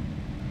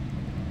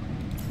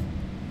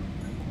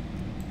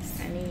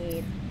 I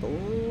need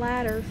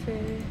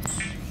bladderfish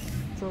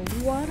for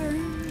water.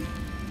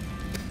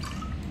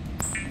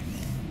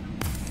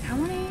 How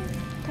many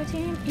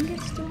titanium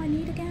ingots do I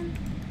need again?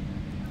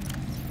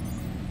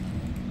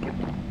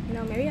 You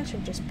know, maybe I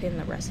should just pin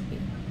the recipe.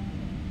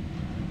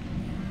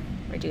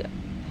 Where'd you go?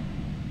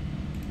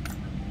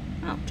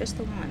 Oh, just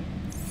the one.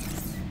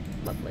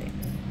 Lovely.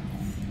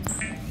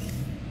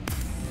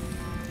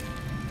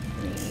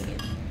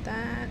 Need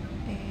that,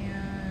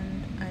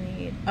 and I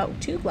need, oh,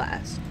 2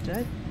 glass. Did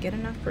I get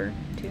enough for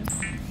 2?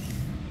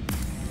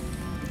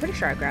 I'm pretty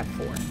sure I grabbed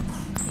 4.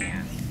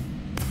 Yeah.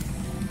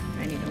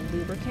 I need a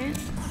lubricant.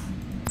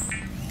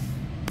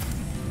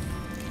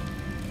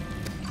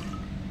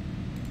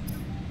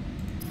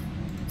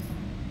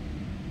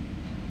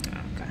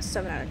 Oh, got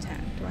 7 out of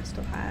 10. Do I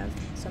still have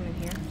some in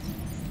here?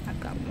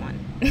 I've got 1.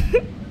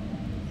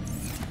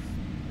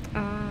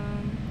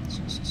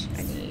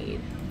 I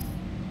need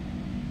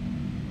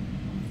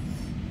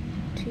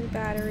 2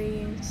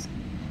 batteries.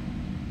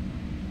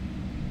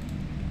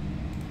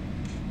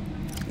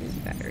 2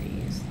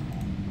 batteries.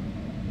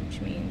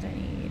 Which means I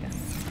need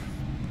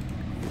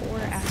 4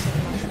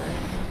 acid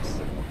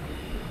mushrooms.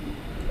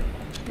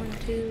 1,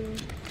 2,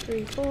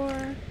 3,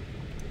 4.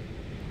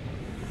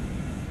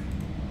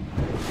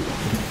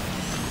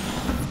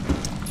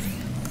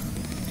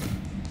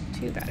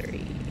 Two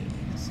batteries.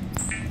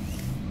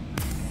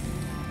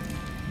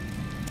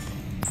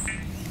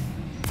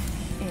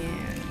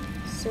 And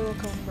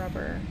silicone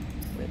rubber,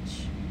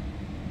 which,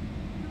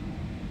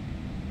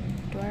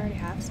 do I already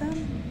have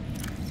some?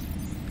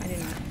 I do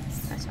not.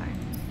 That's fine.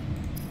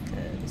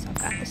 Because I've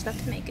got the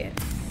stuff to make it.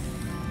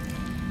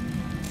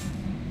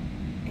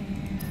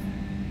 And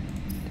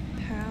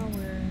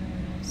power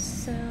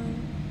cell.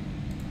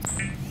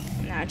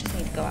 Now I just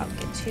need to go out and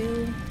get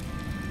 2.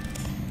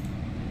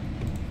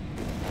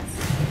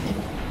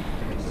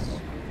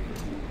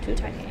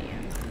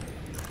 Titanium.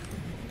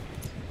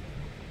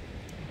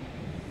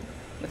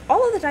 With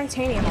all of the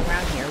titanium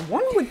around here,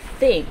 one would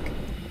think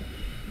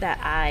that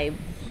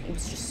it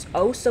was just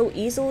so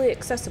easily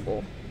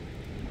accessible.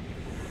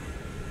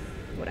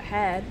 Would have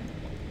had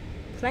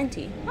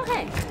plenty. Oh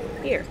hey,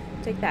 here,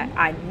 take that.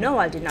 I know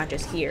I did not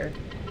just hear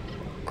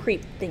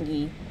creep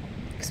thingy,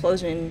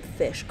 explosion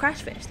fish,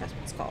 crash fish. That's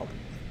what it's called.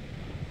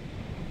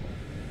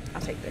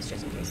 I'll take this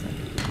just in case.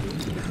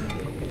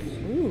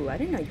 Ooh, I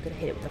didn't know you could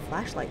hit it with a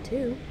flashlight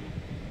too.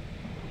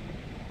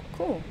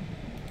 Cool.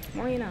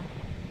 More you know.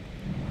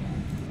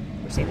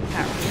 We're saving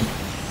power here.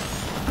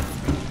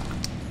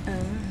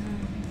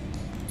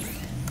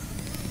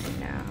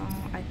 Now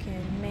I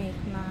can make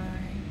my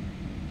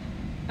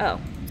Oh,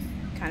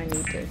 kind of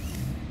need to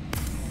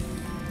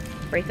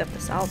break up the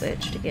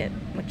salvage to get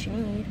what you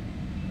need.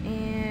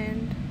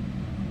 And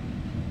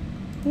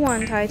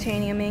 1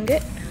 titanium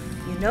ingot.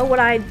 You know what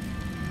I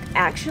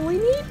actually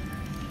need?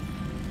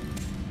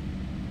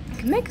 I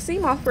can make a sea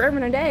moth forever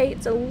and a day.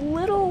 It's a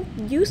little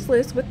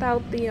useless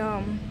without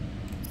the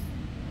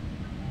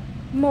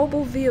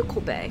mobile vehicle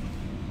bay.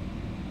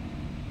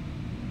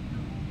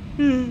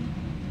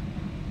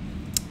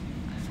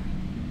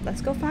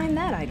 Let's go find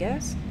that, I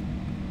guess.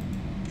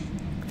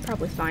 Could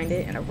probably find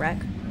it in a wreck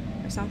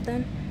or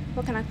something.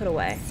 What can I put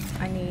away?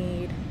 I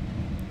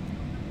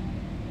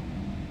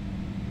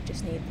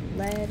just need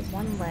lead,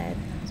 1 lead,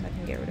 so I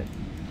can get rid of.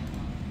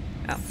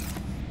 Oh,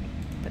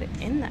 put it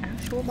in the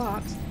actual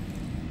box. I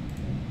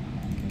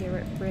can get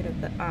rid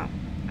of the. Oh,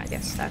 I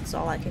guess that's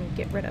all I can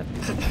get rid of.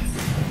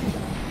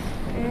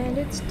 And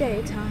it's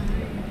daytime.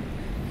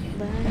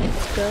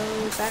 Let's go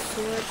back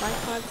toward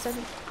life pod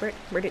 7.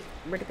 Where'd it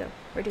go?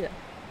 Where'd it go?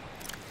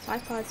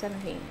 Life pod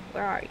 17.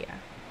 Where are ya?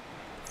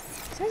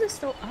 It says it's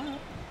still up.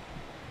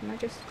 Am I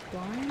just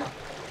blind?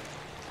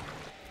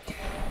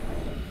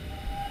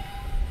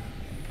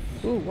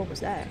 Ooh, what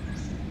was that?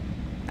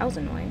 That was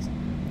a noise.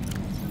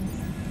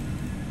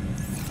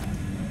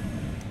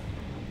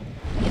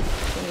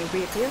 Can you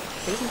reappear?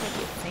 Please and thank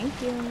you.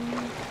 Thank you.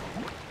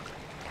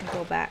 And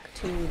go back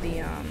to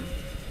the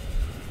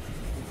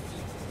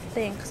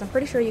thing, because I'm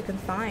pretty sure you can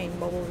find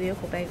mobile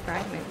vehicle bay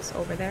fragments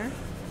over there.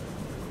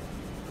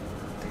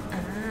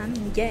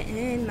 I'm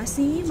getting my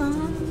sea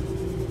moth.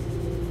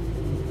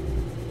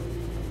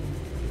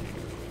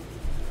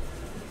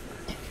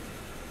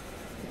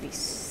 It'll be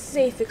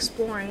safe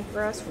exploring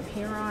for us from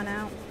here on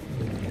out.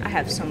 I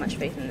have so much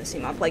faith in the sea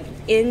moth. Like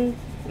in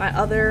my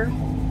other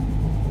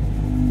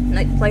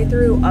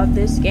playthrough of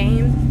this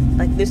game,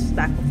 like this is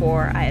back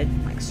before I had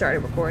like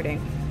started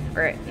recording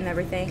and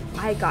everything,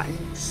 I had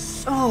gotten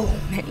so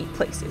many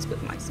places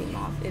with my sea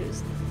moth. It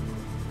is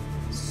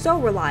so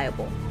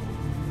reliable.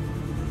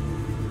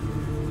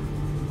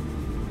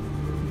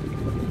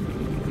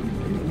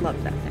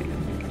 Love that thing.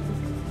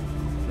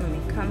 Let me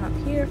come up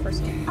here for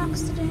some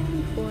oxygen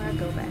before I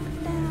go back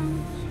down.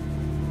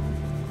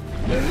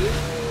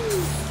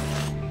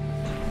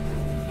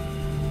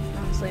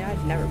 Honestly,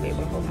 I'd never be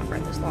able to hold my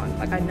breath this long.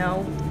 Like, I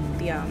know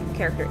the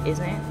character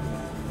isn't,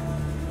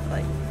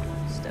 but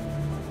still.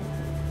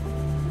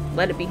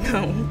 Let it be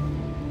known.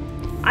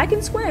 I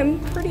can swim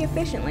pretty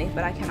efficiently,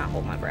 but I cannot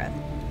hold my breath.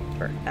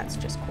 Or that's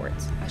just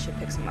quartz. I should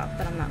pick some up,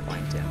 but I'm not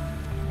going to.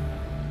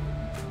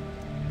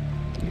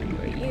 Who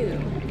are you?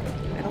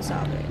 Metal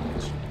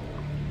salvage.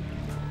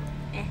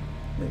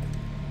 Move.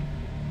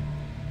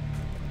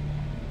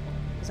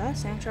 Is that a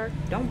sand shark?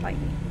 Don't bite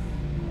me.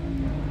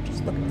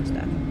 Just looking for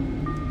stuff.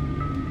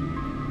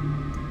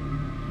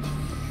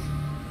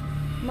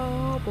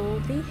 Mobile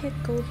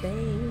vehicle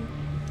bay.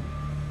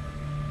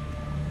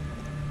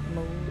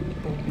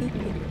 Mobile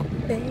vehicle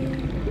bay.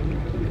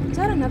 Is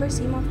that another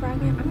sea moth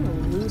fragment? I'm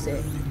gonna lose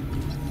it.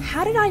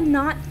 How did I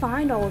not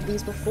find all of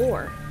these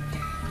before?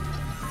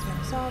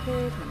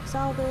 Salvage,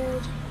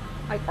 salvage.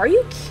 Like, are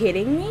you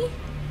kidding me?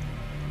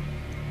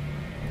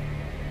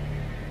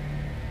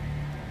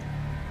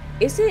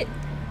 Is it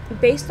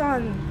based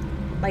on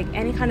like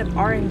any kind of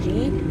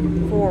RNG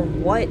for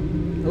what?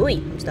 Ooh,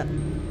 I'm stuck.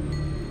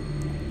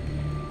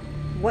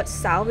 What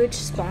salvage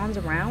spawns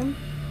around?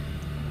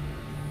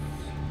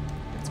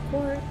 That's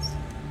quartz.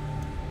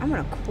 I'm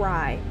gonna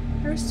cry.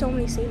 There's so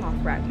many sea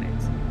moth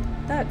fragments.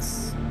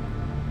 That's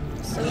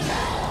so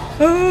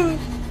sad.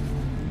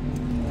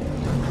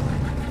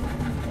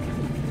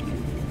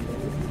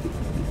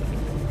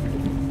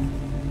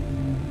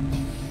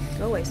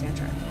 Go away, sand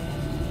shark.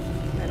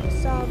 Metal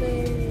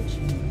salvage.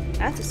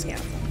 That's a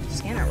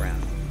scanner room.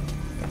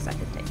 Guess I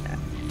could take that.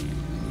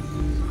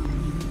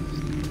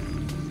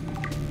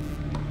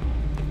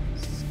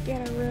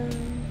 Scanner room.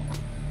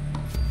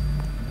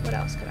 What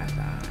else could I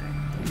find?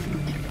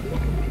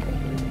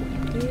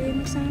 Give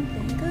me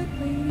something good,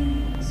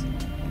 please.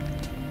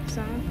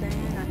 Something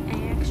I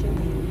actually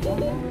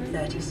want.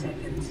 30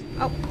 seconds.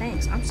 Oh,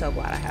 thanks. I'm so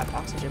glad I have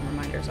oxygen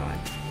reminders on.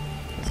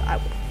 Because I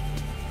would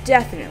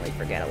definitely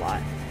forget a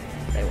lot.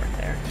 They weren't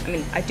there. I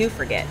mean, I do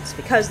forget. It's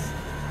because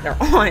they're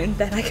on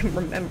that I can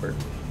remember.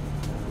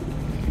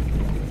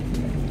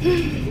 I'm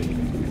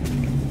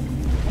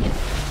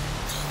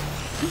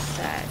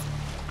sad.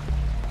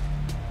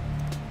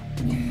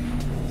 I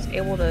was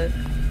able to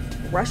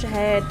rush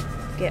ahead,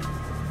 get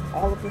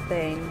all of the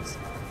things,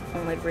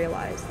 only to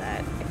realize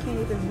that I can't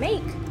even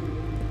make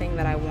the thing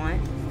that I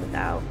want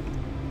without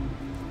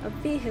a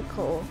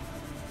vehicle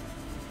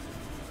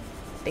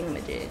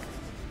thingamajig.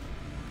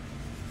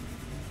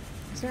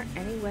 Is there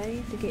any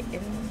way to get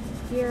in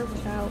here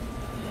without...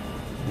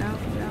 No,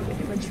 I'm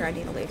pretty sure I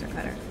need a laser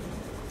cutter.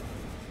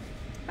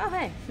 Oh,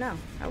 hey, no,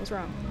 I was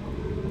wrong.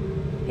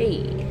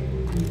 Hey,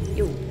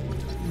 yo.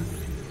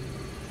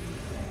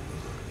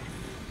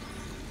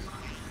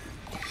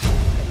 A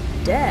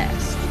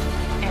desk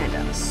and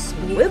a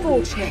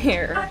swivel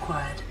chair.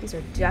 Acquired. These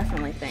are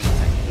definitely things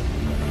I need.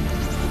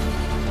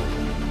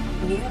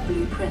 New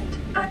blueprint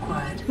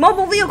acquired.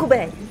 Mobile vehicle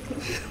bay!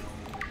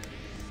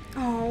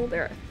 Oh,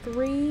 there are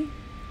 3.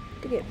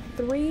 To get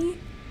 3.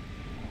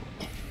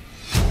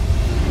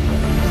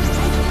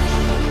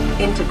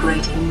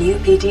 Integrating new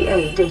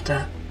PDA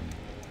data.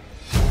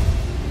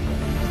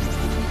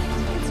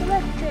 It's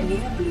electric.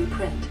 New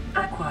blueprint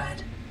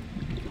acquired.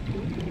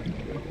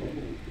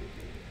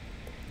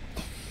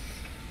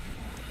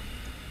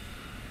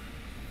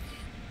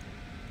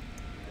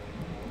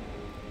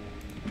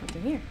 What's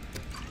in here?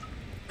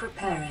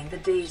 Preparing the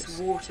day's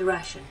water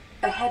ration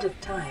ahead of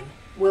time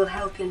will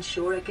help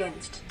ensure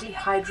against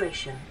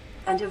dehydration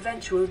and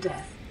eventual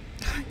death.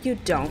 You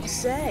don't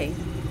say.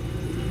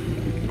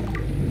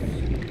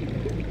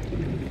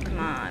 Come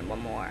on, one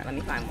more. Let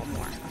me find one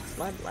more. A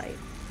floodlight.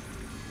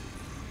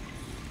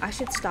 I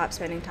should stop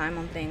spending time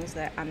on things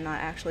that I'm not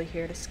actually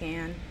here to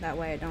scan. That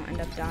way I don't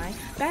end up dying.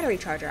 Battery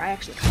charger. I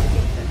actually kind of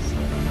hate this.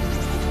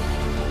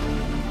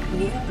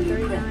 New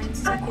 39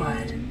 blueprint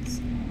acquired.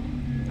 seconds.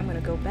 I'm gonna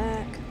go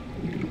back.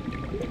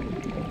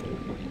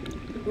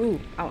 Ooh,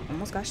 I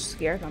almost got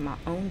scared by my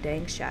own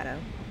dang shadow.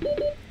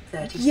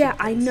 30 Yeah,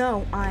 seconds. I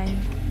know.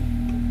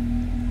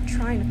 I'm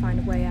trying to find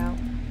a way out.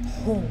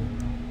 Oh.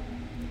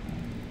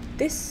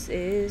 This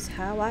is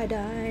how I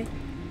die.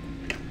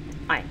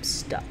 I am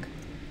stuck.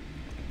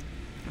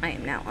 I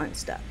am now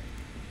unstuck.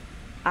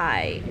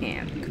 I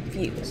am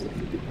confused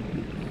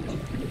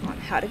on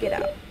how to get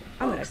out.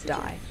 I'm gonna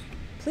die.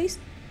 Please.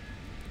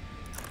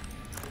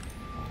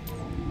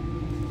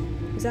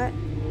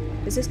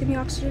 Does this give me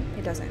oxygen?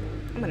 It doesn't.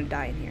 I'm gonna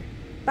die in here.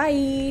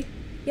 Bye.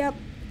 Yep.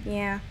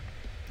 Yeah.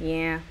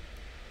 Yeah.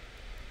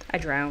 I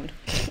drowned.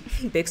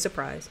 Big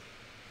surprise.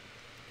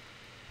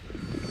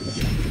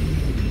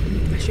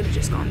 I should have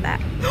just gone back.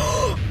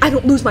 I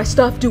don't lose my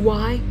stuff, do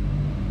I?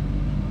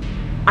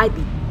 I'd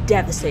be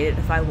devastated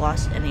if I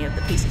lost any of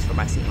the pieces for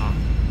my Seamoth.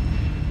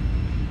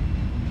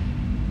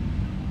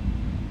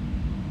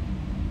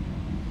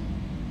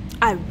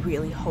 I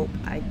really hope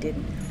I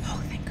didn't.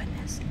 Oh, thank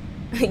goodness.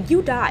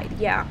 You died.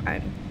 Yeah,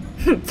 I'm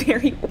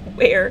very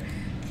aware.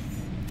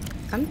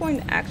 I'm going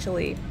to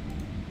actually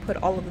put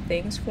all of the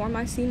things for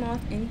my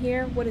Seamoth in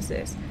here. What is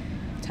this?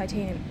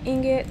 Titanium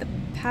ingot, the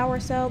power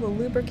cell, the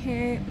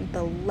lubricant,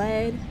 the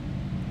lead,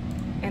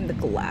 and the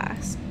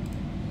glass.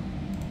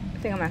 I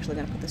think I'm actually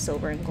going to put the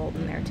silver and gold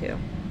in there too.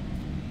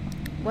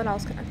 What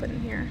else can I put in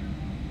here?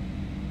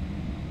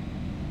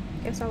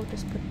 Guess I'll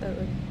just put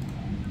the...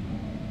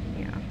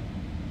 Yeah.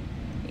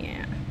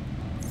 Yeah.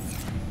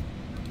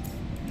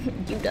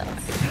 You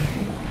died.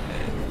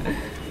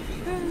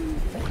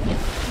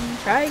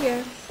 Try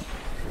again.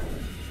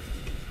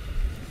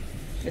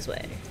 This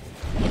way.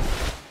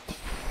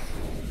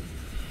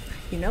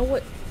 You know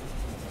what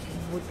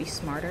would be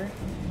smarter?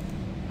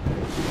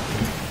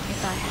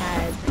 If I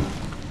had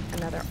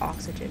another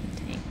oxygen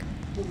tank.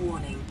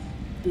 Warning.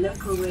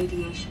 Local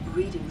radiation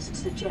readings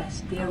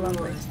suggest the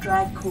Aurora's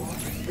drive core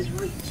has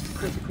reached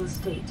critical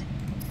state.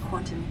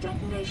 Quantum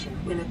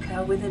detonation will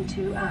occur within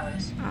 2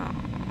 hours. Oh,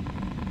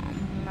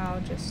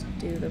 I'll just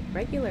do the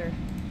regular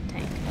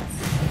tank.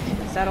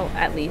 That'll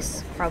at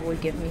least probably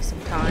give me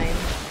some time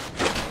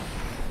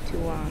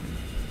to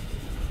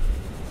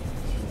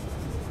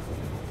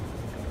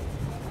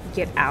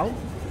get out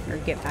or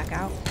get back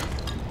out.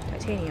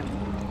 Titanium.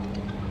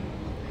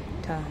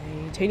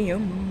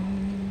 Titanium.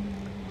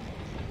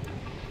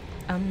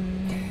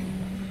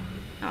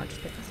 I'll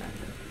just pick this up.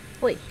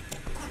 Wait,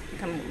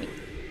 come with me.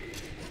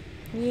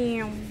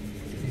 Yeah.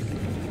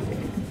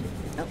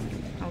 Oh,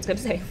 I was gonna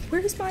say,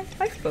 where's my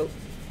lifeboat?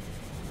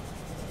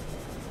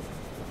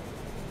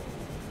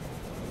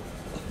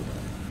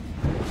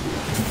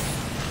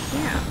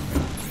 Yeah.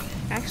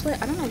 Actually,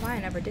 I don't know why I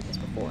never did this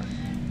before.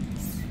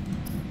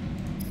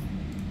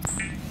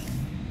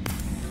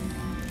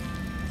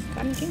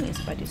 I'm a genius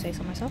if I do say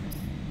so myself.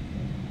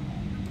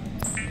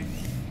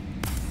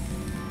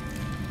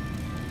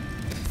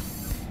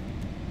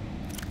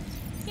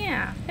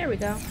 Yeah, there we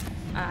go.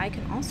 I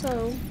can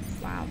also,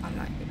 wow, I'm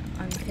not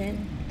gonna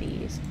unpin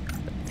these,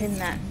 but pin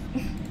that.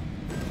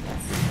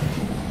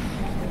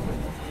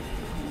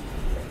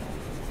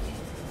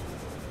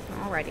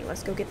 Alrighty,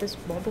 let's go get this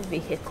mobile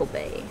vehicle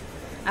bay.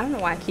 I don't know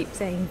why I keep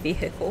saying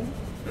vehicle.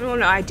 Oh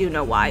no, I do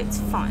know why, it's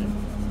fun.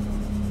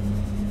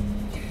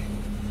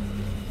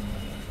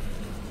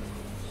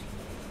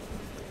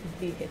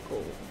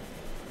 Vehicle.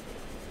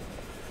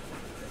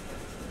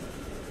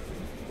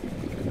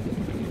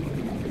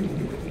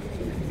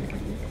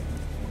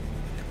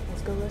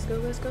 Let's go,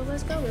 let's go,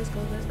 let's go, let's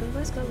go, let's go, let's go,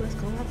 let's go, let's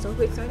go. I'm so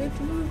excited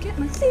to get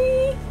my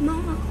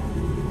Seamoth.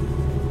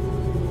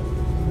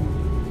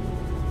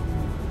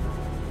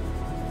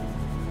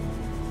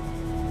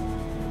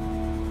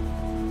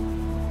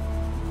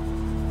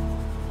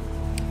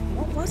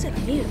 What was it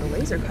I needed the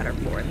laser cutter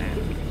for then?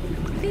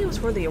 I think it was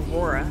for the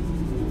Aurora.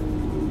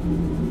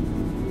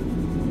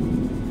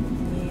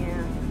 Yeah,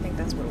 I think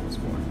that's what it was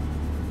for.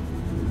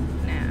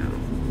 Now,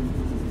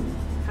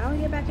 how do I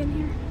get back in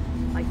here?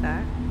 Like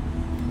that?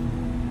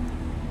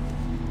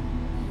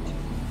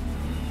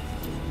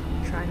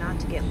 Try not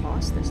to get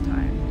lost this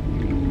time.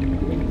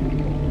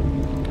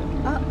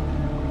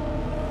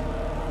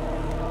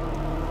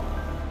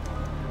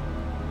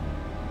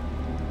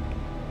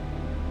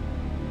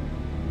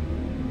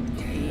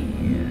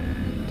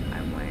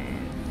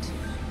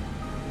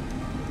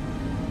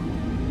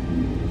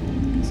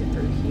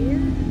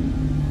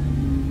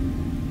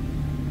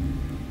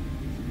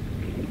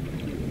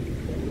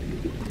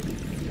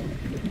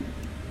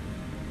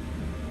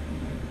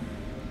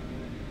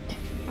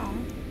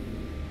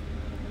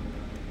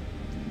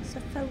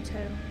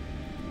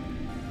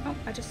 Oh,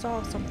 I just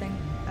saw something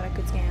that I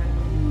could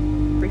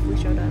scan. Briefly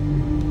showed up.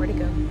 Where'd it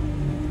go?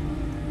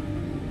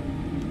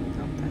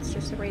 Oh, that's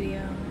just the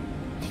radio.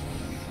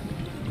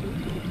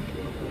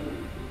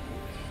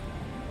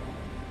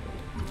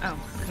 Oh,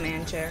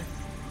 command chair.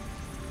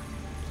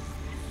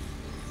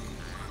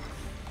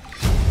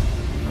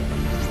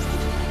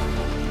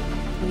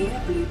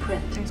 Near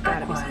blueprint There's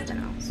gotta be acquired.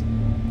 something else.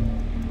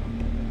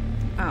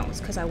 Oh, it's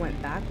because I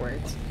went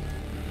backwards.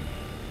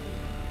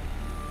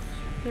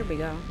 Here we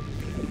go.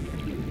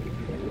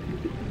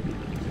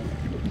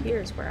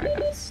 Here's where I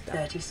got stuck.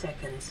 30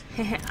 seconds.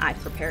 I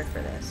prepared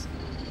for this.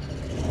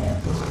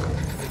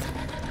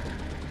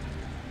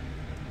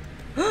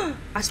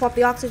 I swapped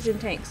the oxygen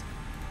tanks.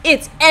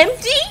 It's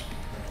empty?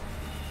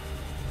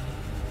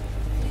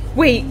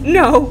 Wait,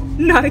 no,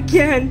 not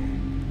again.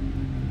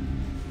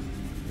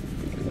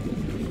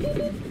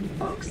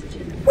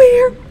 Oxygen.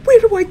 Where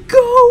do I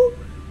go?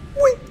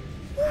 Wait,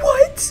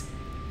 what?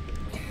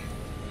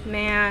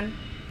 Man.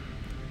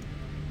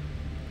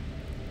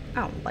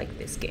 I don't like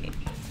this game.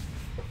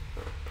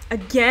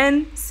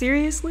 Again?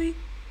 Seriously?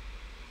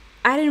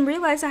 I didn't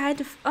realize I had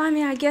to, I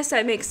mean, I guess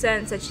that makes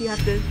sense that you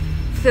have to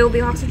fill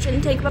the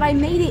oxygen tank, but I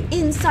made it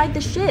inside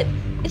the ship.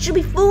 It should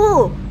be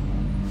full.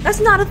 That's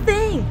not a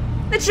thing.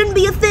 That shouldn't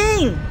be a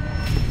thing.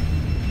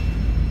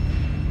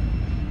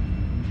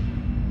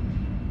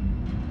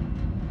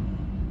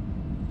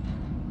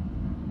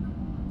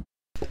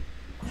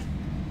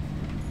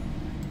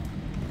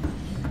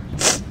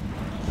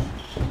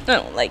 I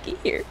don't like it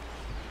here.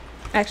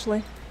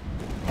 Actually,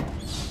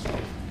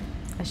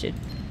 I should.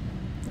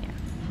 Yeah.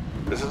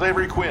 This is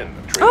Avery Quinn.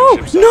 Oh,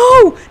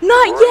 no!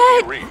 Not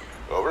yet! Yuri.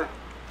 Over.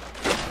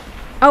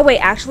 Oh, wait,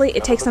 actually,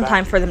 it takes some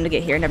time for them to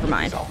get here. Never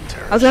mind.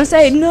 I was gonna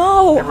say,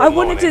 no! I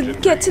wanted to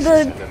get to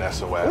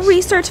the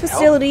research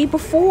facility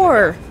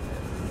before.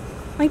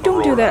 Like,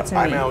 don't do that to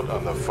I'm me. out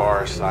on the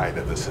far side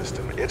of the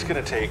system. It's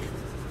gonna take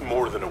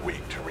more than a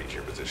week to reach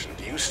your position.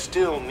 Do you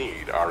still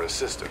need our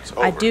assistance?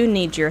 Over. I do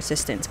need your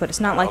assistance, but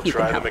it's not like you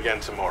can I'll try help. them again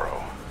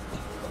tomorrow.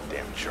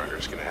 Damn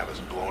charter's gonna have us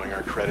blowing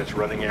our credits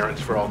running errands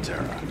for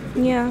Altera.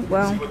 Yeah,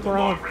 well, See what the we're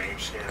all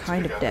long-range scans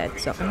kind pick of up dead, in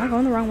the so am I meantime.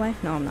 going the wrong way?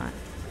 No, I'm not.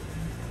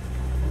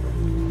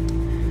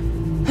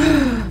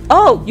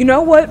 Oh, you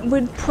know what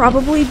would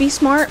probably be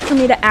smart for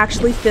me to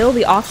actually fill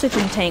the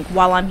oxygen tank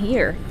while I'm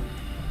here?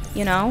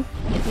 You know?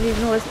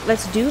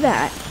 Let's do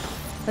that.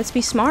 Let's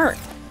be smart.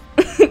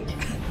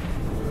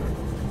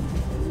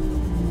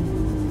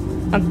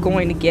 I'm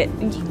going to get...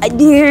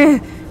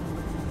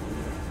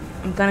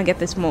 I'm gonna get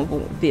this mobile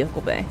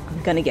vehicle bay.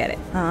 I'm gonna get it.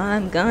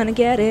 I'm gonna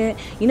get it.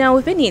 You know,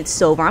 if it needs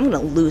silver, I'm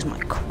gonna lose my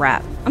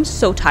crap. I'm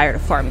so tired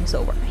of farming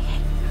silver. I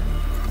hate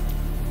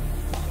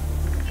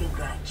it.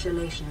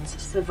 Congratulations,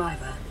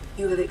 survivor.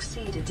 You have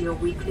exceeded your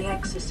weekly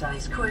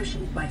exercise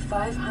quotient by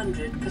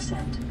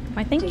 500%.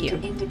 Why, thank Data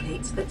you.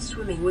 indicates that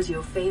swimming was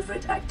your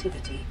favorite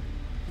activity.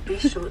 Be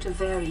sure to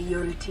vary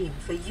your routine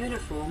for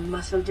uniform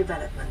muscle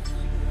development.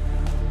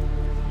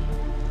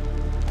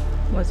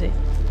 Was it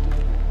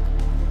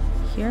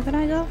here that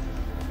I go?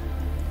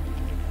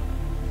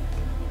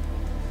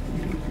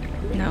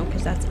 No,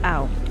 because that's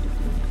out.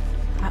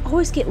 I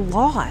always get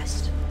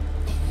lost.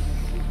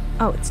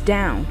 Oh, it's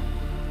down.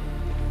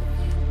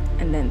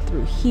 And then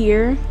through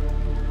here,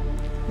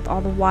 with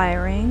all the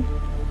wiring,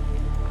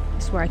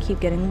 this is where I keep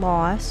getting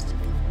lost.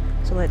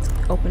 So let's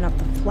open up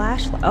the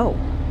flashlight.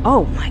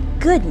 Oh my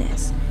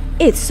goodness.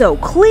 It's so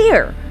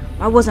clear.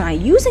 Why wasn't I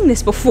using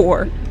this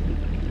before?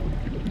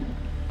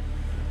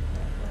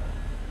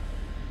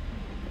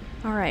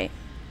 Alright.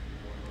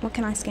 What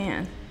can I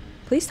scan?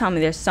 Please tell me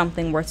there's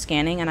something worth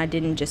scanning and I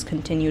didn't just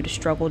continue to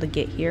struggle to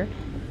get here.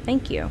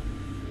 Thank you.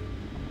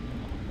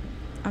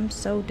 I'm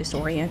so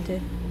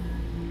disoriented.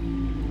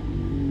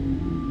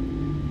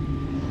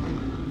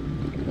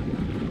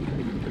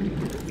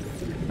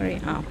 What are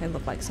you, oh, it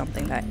looked like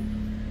something that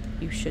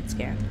you should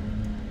scan.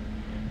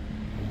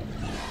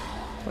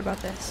 What about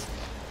this?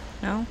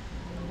 No?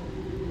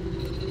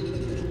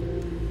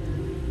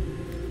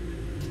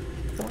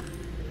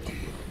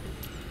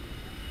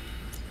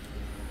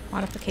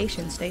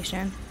 Modification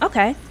station.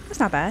 Okay, that's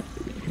not bad.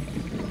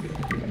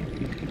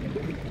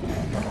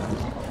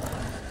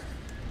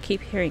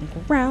 Keep hearing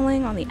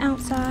growling on the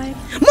outside.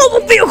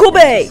 Mobile vehicle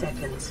bay!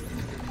 Seconds.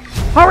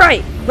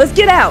 Alright, let's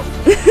get out.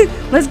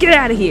 Let's get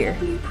out of here.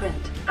 Blueprint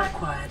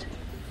acquired.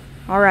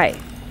 Alright.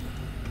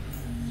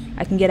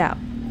 I can get out.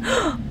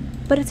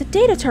 But it's a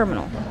data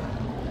terminal.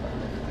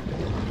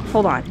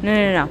 Hold on.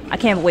 No. I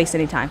can't waste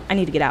any time. I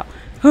need to get out.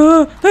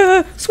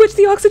 Switch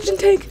the oxygen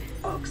tank.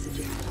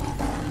 Oxygen.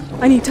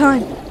 I need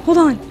time. Hold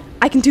on.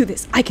 I can do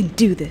this. I can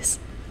do this.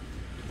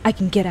 I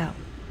can get out.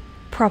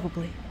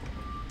 Probably.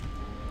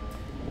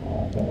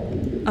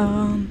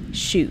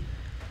 Shoot.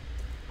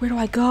 Where do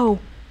I go?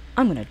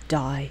 I'm gonna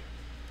die.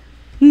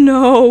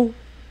 No.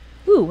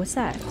 Ooh, what's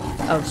that?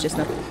 Oh, it's just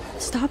nothing.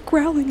 Stop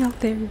growling out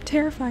there. You're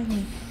terrifying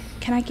me.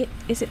 Can I get...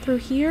 Is it through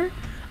here?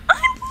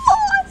 I'm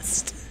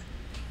lost.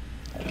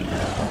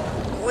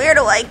 Where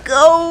do I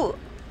go?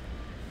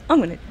 I'm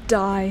gonna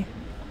die.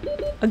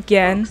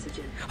 Again.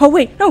 Oxygen. Oh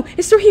wait, no,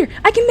 it's through here.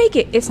 I can make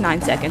it. It's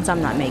 9 seconds.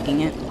 I'm not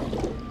making it.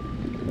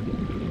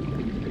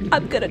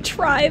 I'm gonna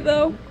try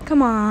though.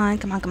 Come on,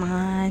 come on, come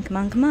on, come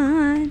on, come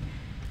on.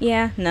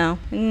 Yeah, no.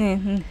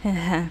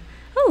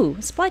 Oh,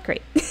 supply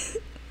crate.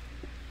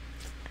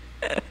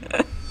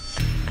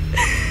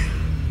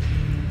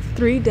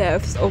 3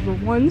 deaths over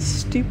 1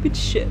 stupid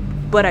ship.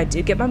 But I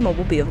did get my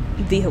mobile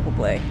vehicle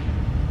play.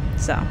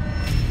 So,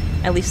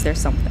 at least there's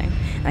something.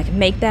 And I can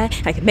make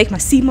that. I can make my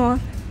sea moth.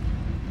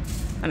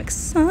 I'm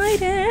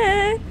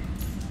excited.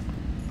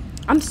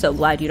 I'm so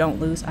glad you don't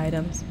lose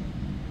items.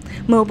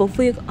 Mobile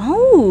vehicle.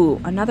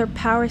 Oh, another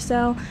power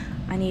cell.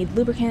 I need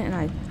lubricant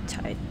and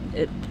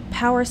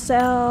power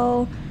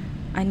cell.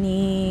 I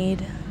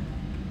need,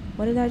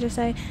 what did I just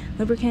say?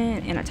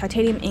 Lubricant and a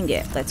titanium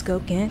ingot. Let's go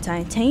get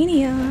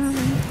titanium.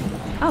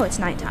 Oh, it's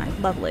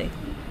nighttime. Lovely.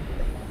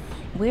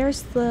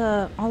 Where's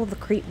all of the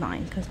creep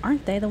mine? Because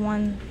aren't they the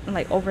one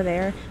like over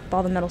there with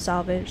all the metal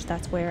salvage?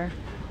 That's where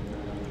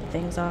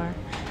things are.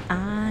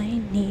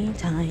 I need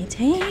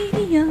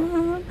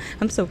titanium.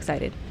 I'm so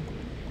excited.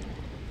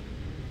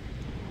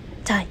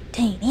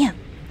 Titanium.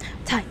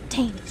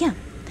 Titanium.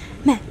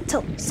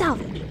 Metal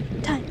salvage.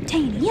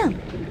 Titanium.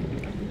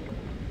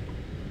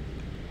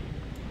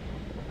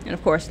 And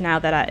of course, now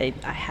that I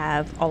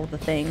have all of the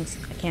things,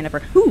 I can't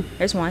ever... Ooh,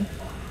 there's one.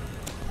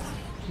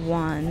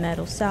 1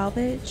 metal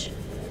salvage.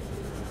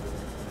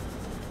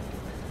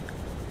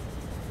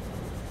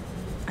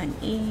 I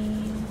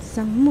need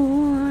some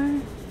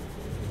more.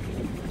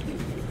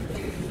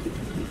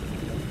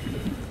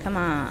 Come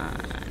on.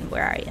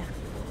 Where are you?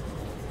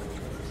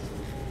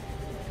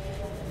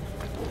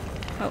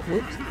 Oh,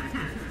 whoops.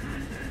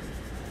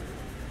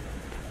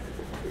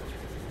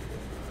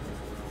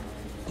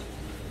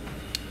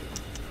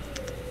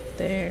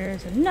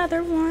 There's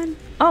another one.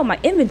 Oh, my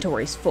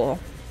inventory's full.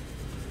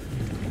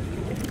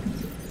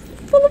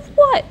 Full of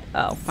what?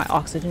 Oh, my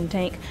oxygen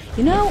tank.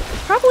 You know,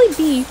 probably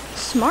be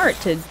smart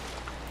to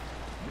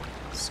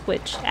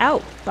switch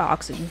out the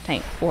oxygen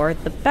tank for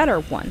the better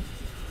one.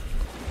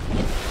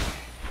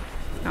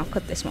 I'll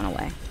put this one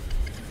away.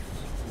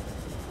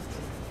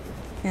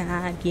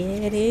 I'm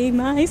getting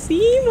my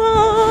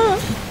SEMA.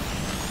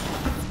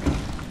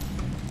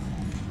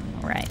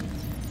 Alright.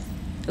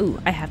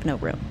 Ooh, I have no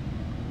room.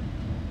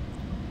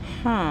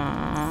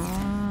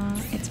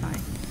 It's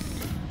fine.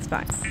 It's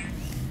fine.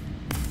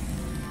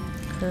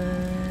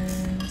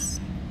 'Cause...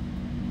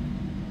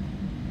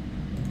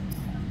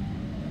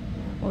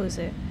 what was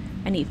it?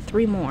 I need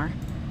 3 more.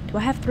 Do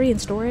I have 3 in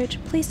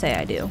storage? Please say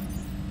I do.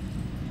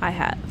 I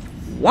have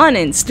 1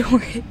 in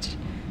storage.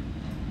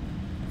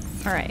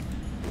 Alright.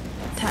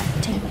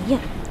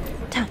 Titanium.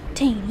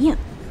 Titanium.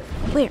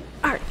 Where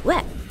are you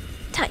at?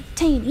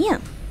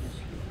 Titanium.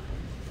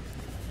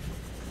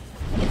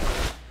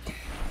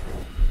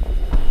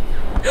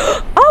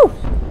 Oh!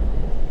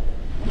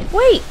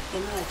 Wait!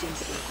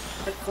 Emergency.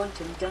 A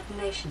quantum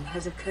detonation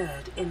has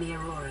occurred in the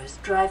Aurora's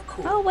drive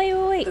core. Oh,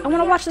 wait. I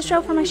want to watch the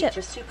show for my ship.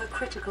 A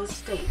supercritical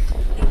state.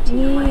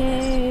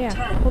 Yeah.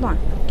 Hold on.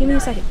 Give me a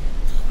second.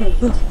 8,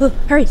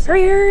 Hurry. 6,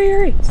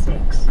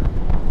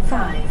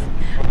 5,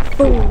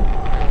 4,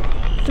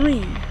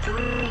 3.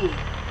 3,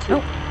 2.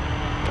 Oh.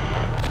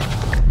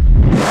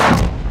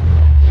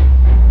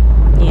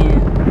 Yeah.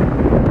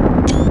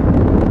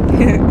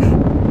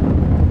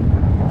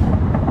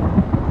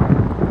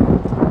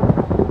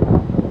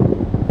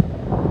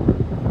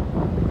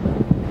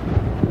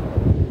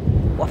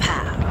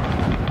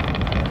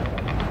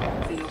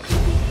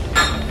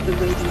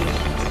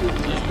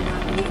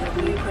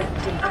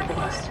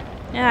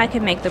 Yeah, I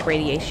can make the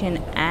radiation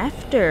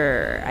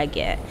after I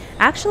get...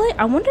 Actually,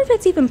 I wonder if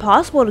it's even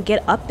possible to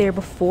get up there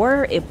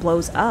before it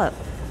blows up.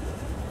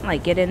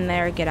 Like, get in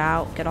there, get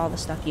out, get all the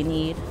stuff you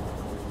need.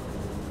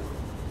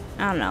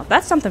 I don't know.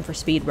 That's something for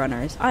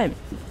speedrunners.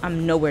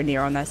 I'm nowhere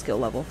near on that skill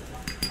level.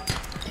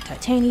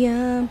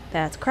 Titanium.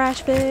 That's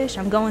crash fish.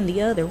 I'm going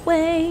the other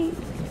way.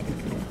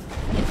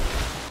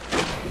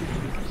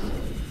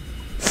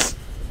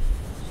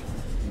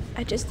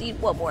 I just need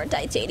 1 more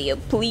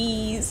titanium,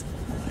 please.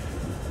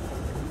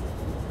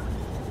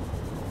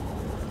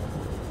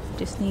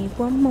 Just need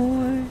 1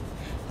 more.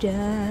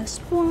 Just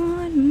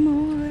 1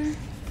 more.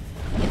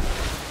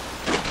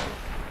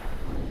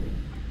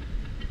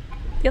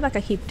 I feel like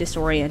I keep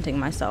disorienting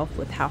myself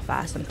with how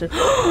fast I'm doing.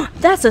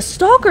 That's a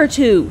stalker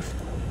tooth!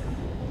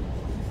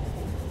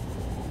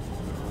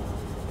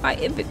 My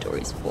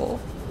inventory's full.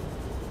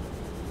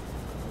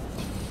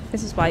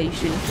 This is why you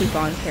shouldn't keep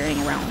on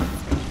carrying around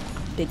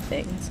big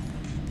things.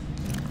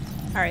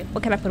 Alright,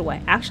 what can I put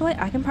away? Actually,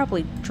 I can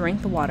probably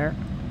drink the water.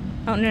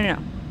 Oh, no.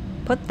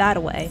 Put that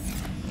away.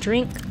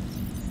 Drink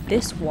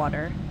this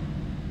water.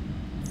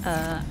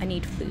 I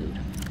need food.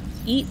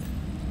 Eat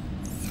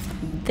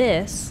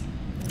this.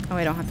 Oh,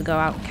 I don't have to go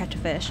out and catch a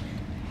fish.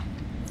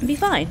 And be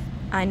fine.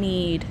 I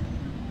need...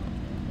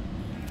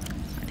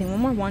 I think 1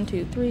 more. 1,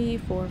 2, 3,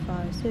 4,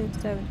 5, 6,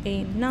 7,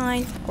 8,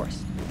 9. Of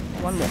course.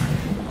 1 more.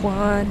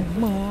 1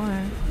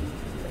 more.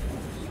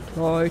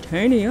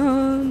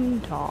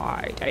 Titanium.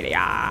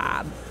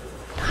 Titanium.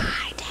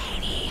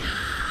 Titanium.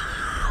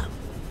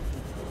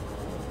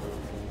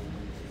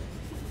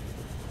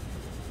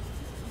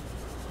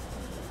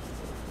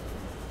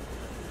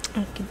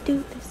 I can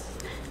do this.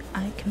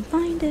 I can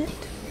find it.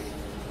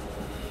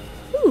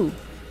 Ooh.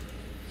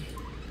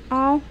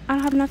 Oh, I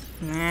don't have enough.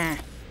 Nah.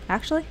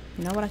 Actually,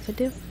 you know what I could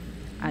do?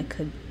 I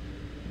could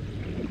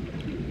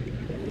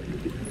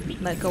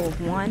let go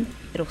of one.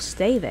 It'll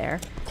stay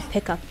there.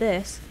 Pick up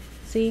this.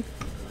 See?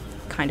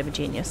 Kind of a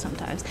genius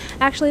sometimes.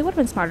 Actually, it would have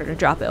been smarter to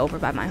drop it over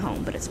by my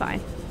home, but it's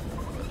fine.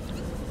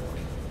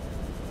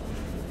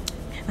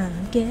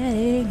 I'm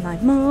getting my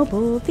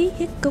mobile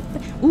vehicle.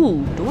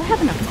 Ooh, do I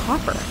have enough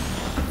copper?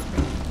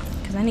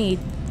 Because I need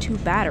 2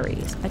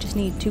 batteries. I just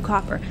need 2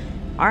 copper.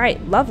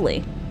 Alright,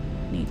 lovely.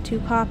 Need 2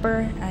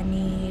 copper. I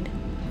need...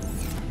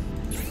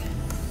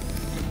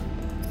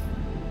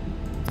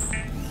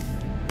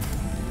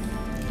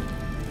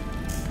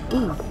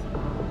 Ooh.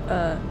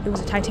 It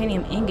was a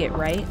titanium ingot,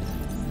 right?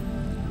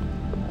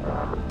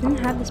 Didn't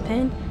I have this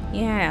pen?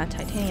 Yeah,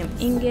 titanium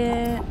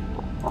ingot.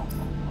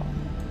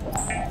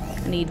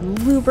 I need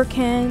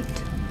lubricant.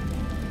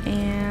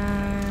 And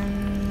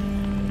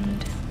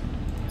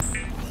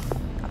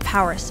a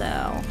power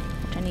cell,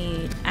 which I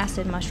need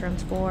acid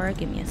mushrooms for.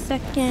 Give me a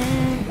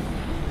second.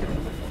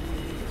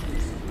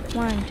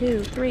 1,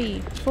 2, 3,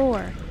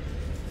 4.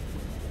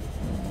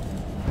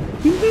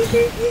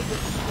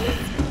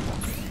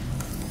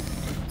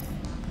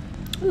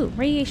 Ooh,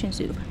 radiation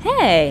soup.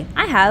 Hey,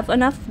 I have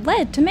enough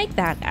lead to make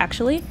that,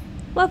 actually.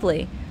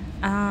 Lovely.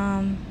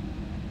 Yeah.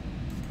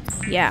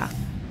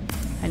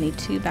 I need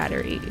 2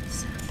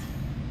 batteries.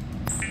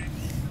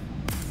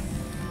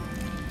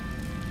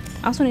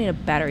 I also need a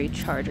battery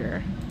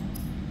charger.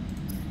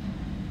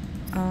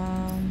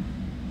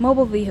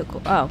 Mobile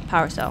vehicle. Oh,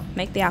 power cell.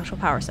 Make the actual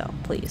power cell,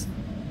 please.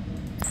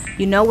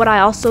 You know what I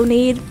also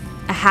need?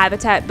 A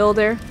habitat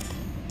builder.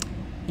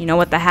 You know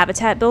what the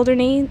habitat builder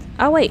needs?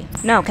 Oh, wait.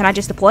 No, can I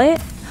just deploy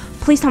it?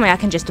 Please tell me I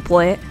can just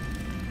deploy it.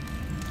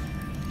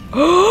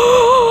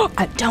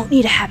 I don't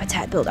need a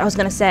habitat builder. I was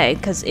going to say,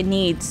 because it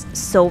needs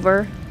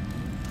silver,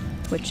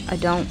 which I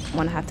don't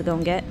want to have to go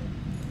and get.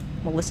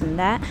 We'll listen to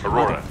that.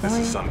 Aurora, this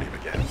is Sunbeam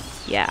again.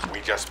 Yeah. We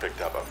just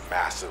picked up a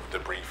massive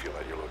debris field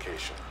at your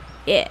location.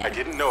 Yeah. I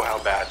didn't know how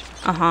bad.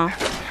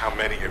 How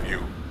many of you?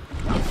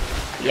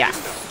 Yeah.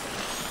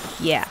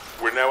 Yeah.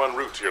 We're now en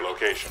route to your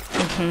location.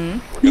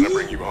 We're gonna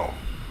bring you home.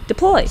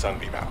 Deploy.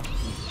 Sunbeam out.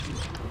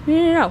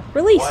 No.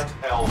 Release. What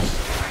else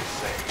can I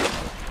say?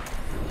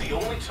 The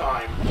only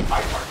time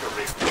I parked a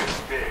rig this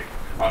big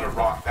on a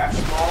rock that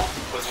small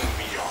was in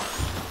VR,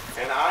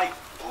 and I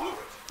blew it.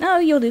 No,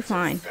 you'll do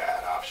fine.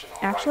 Bad option, all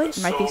Actually, right,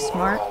 it might be so are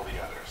smart all the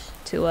others.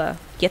 to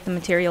get the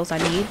materials I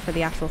need for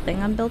the actual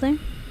thing I'm building.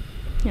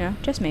 You know,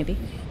 just maybe.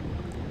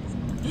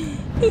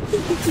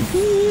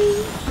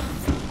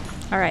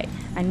 Alright,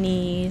 I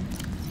need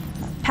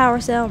my power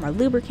cell, my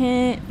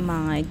lubricant,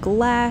 my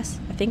glass.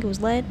 I think it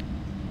was lead.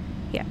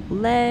 Yeah,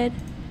 lead,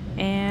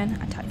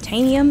 and a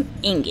titanium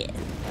ingot.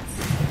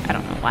 I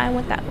don't know why I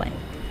went that way.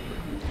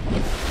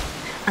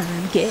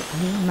 I'm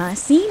getting my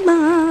sea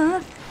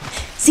moth.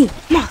 Sea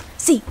moth,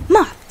 sea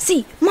moth,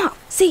 sea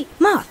moth, sea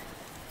moth.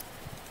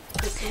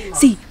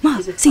 Sea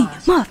moth, sea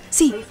moth,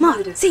 sea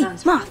moth, sea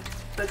moth.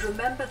 But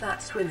remember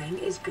that swimming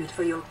is good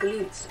for your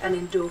glutes and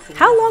endorphins.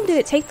 How long did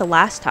it take the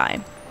last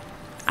time?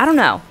 I don't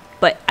know,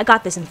 but I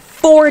got this in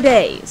 4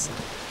 days.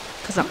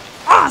 Because I'm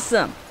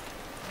awesome.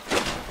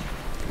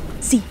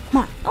 See,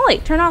 come on. Oh,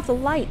 wait, turn off the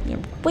light. You're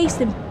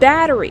wasting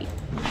battery.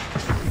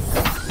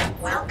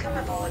 Welcome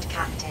aboard,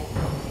 Captain.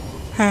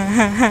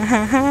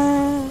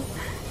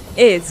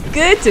 It's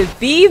good to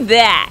be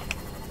back.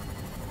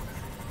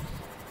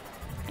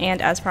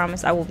 And as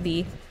promised, I will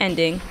be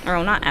ending,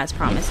 or not as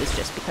promised, it's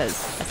just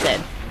because I said,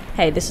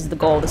 hey, this is the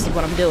goal, this is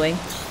what I'm doing.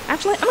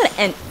 Actually, I'm going to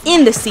end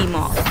in the sea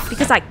moth,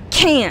 because I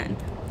can.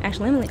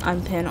 Actually, let me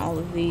unpin all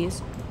of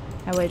these.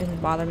 That way it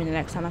doesn't bother me the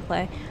next time I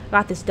play. I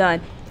got this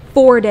done.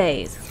 4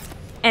 days.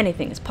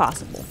 Anything is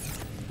possible.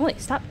 Oh, wait,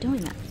 stop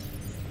doing that.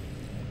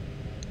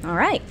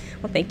 Alright,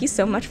 well, thank you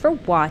so much for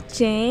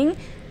watching.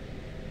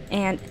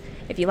 And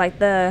if you like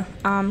the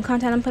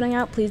content I'm putting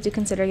out, please do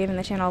consider giving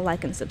the channel a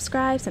like and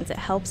subscribe since it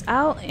helps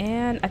out.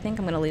 And I think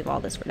I'm going to leave all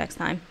this for next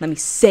time. Let me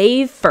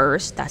save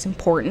first. That's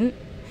important.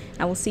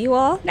 I will see you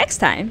all next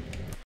time.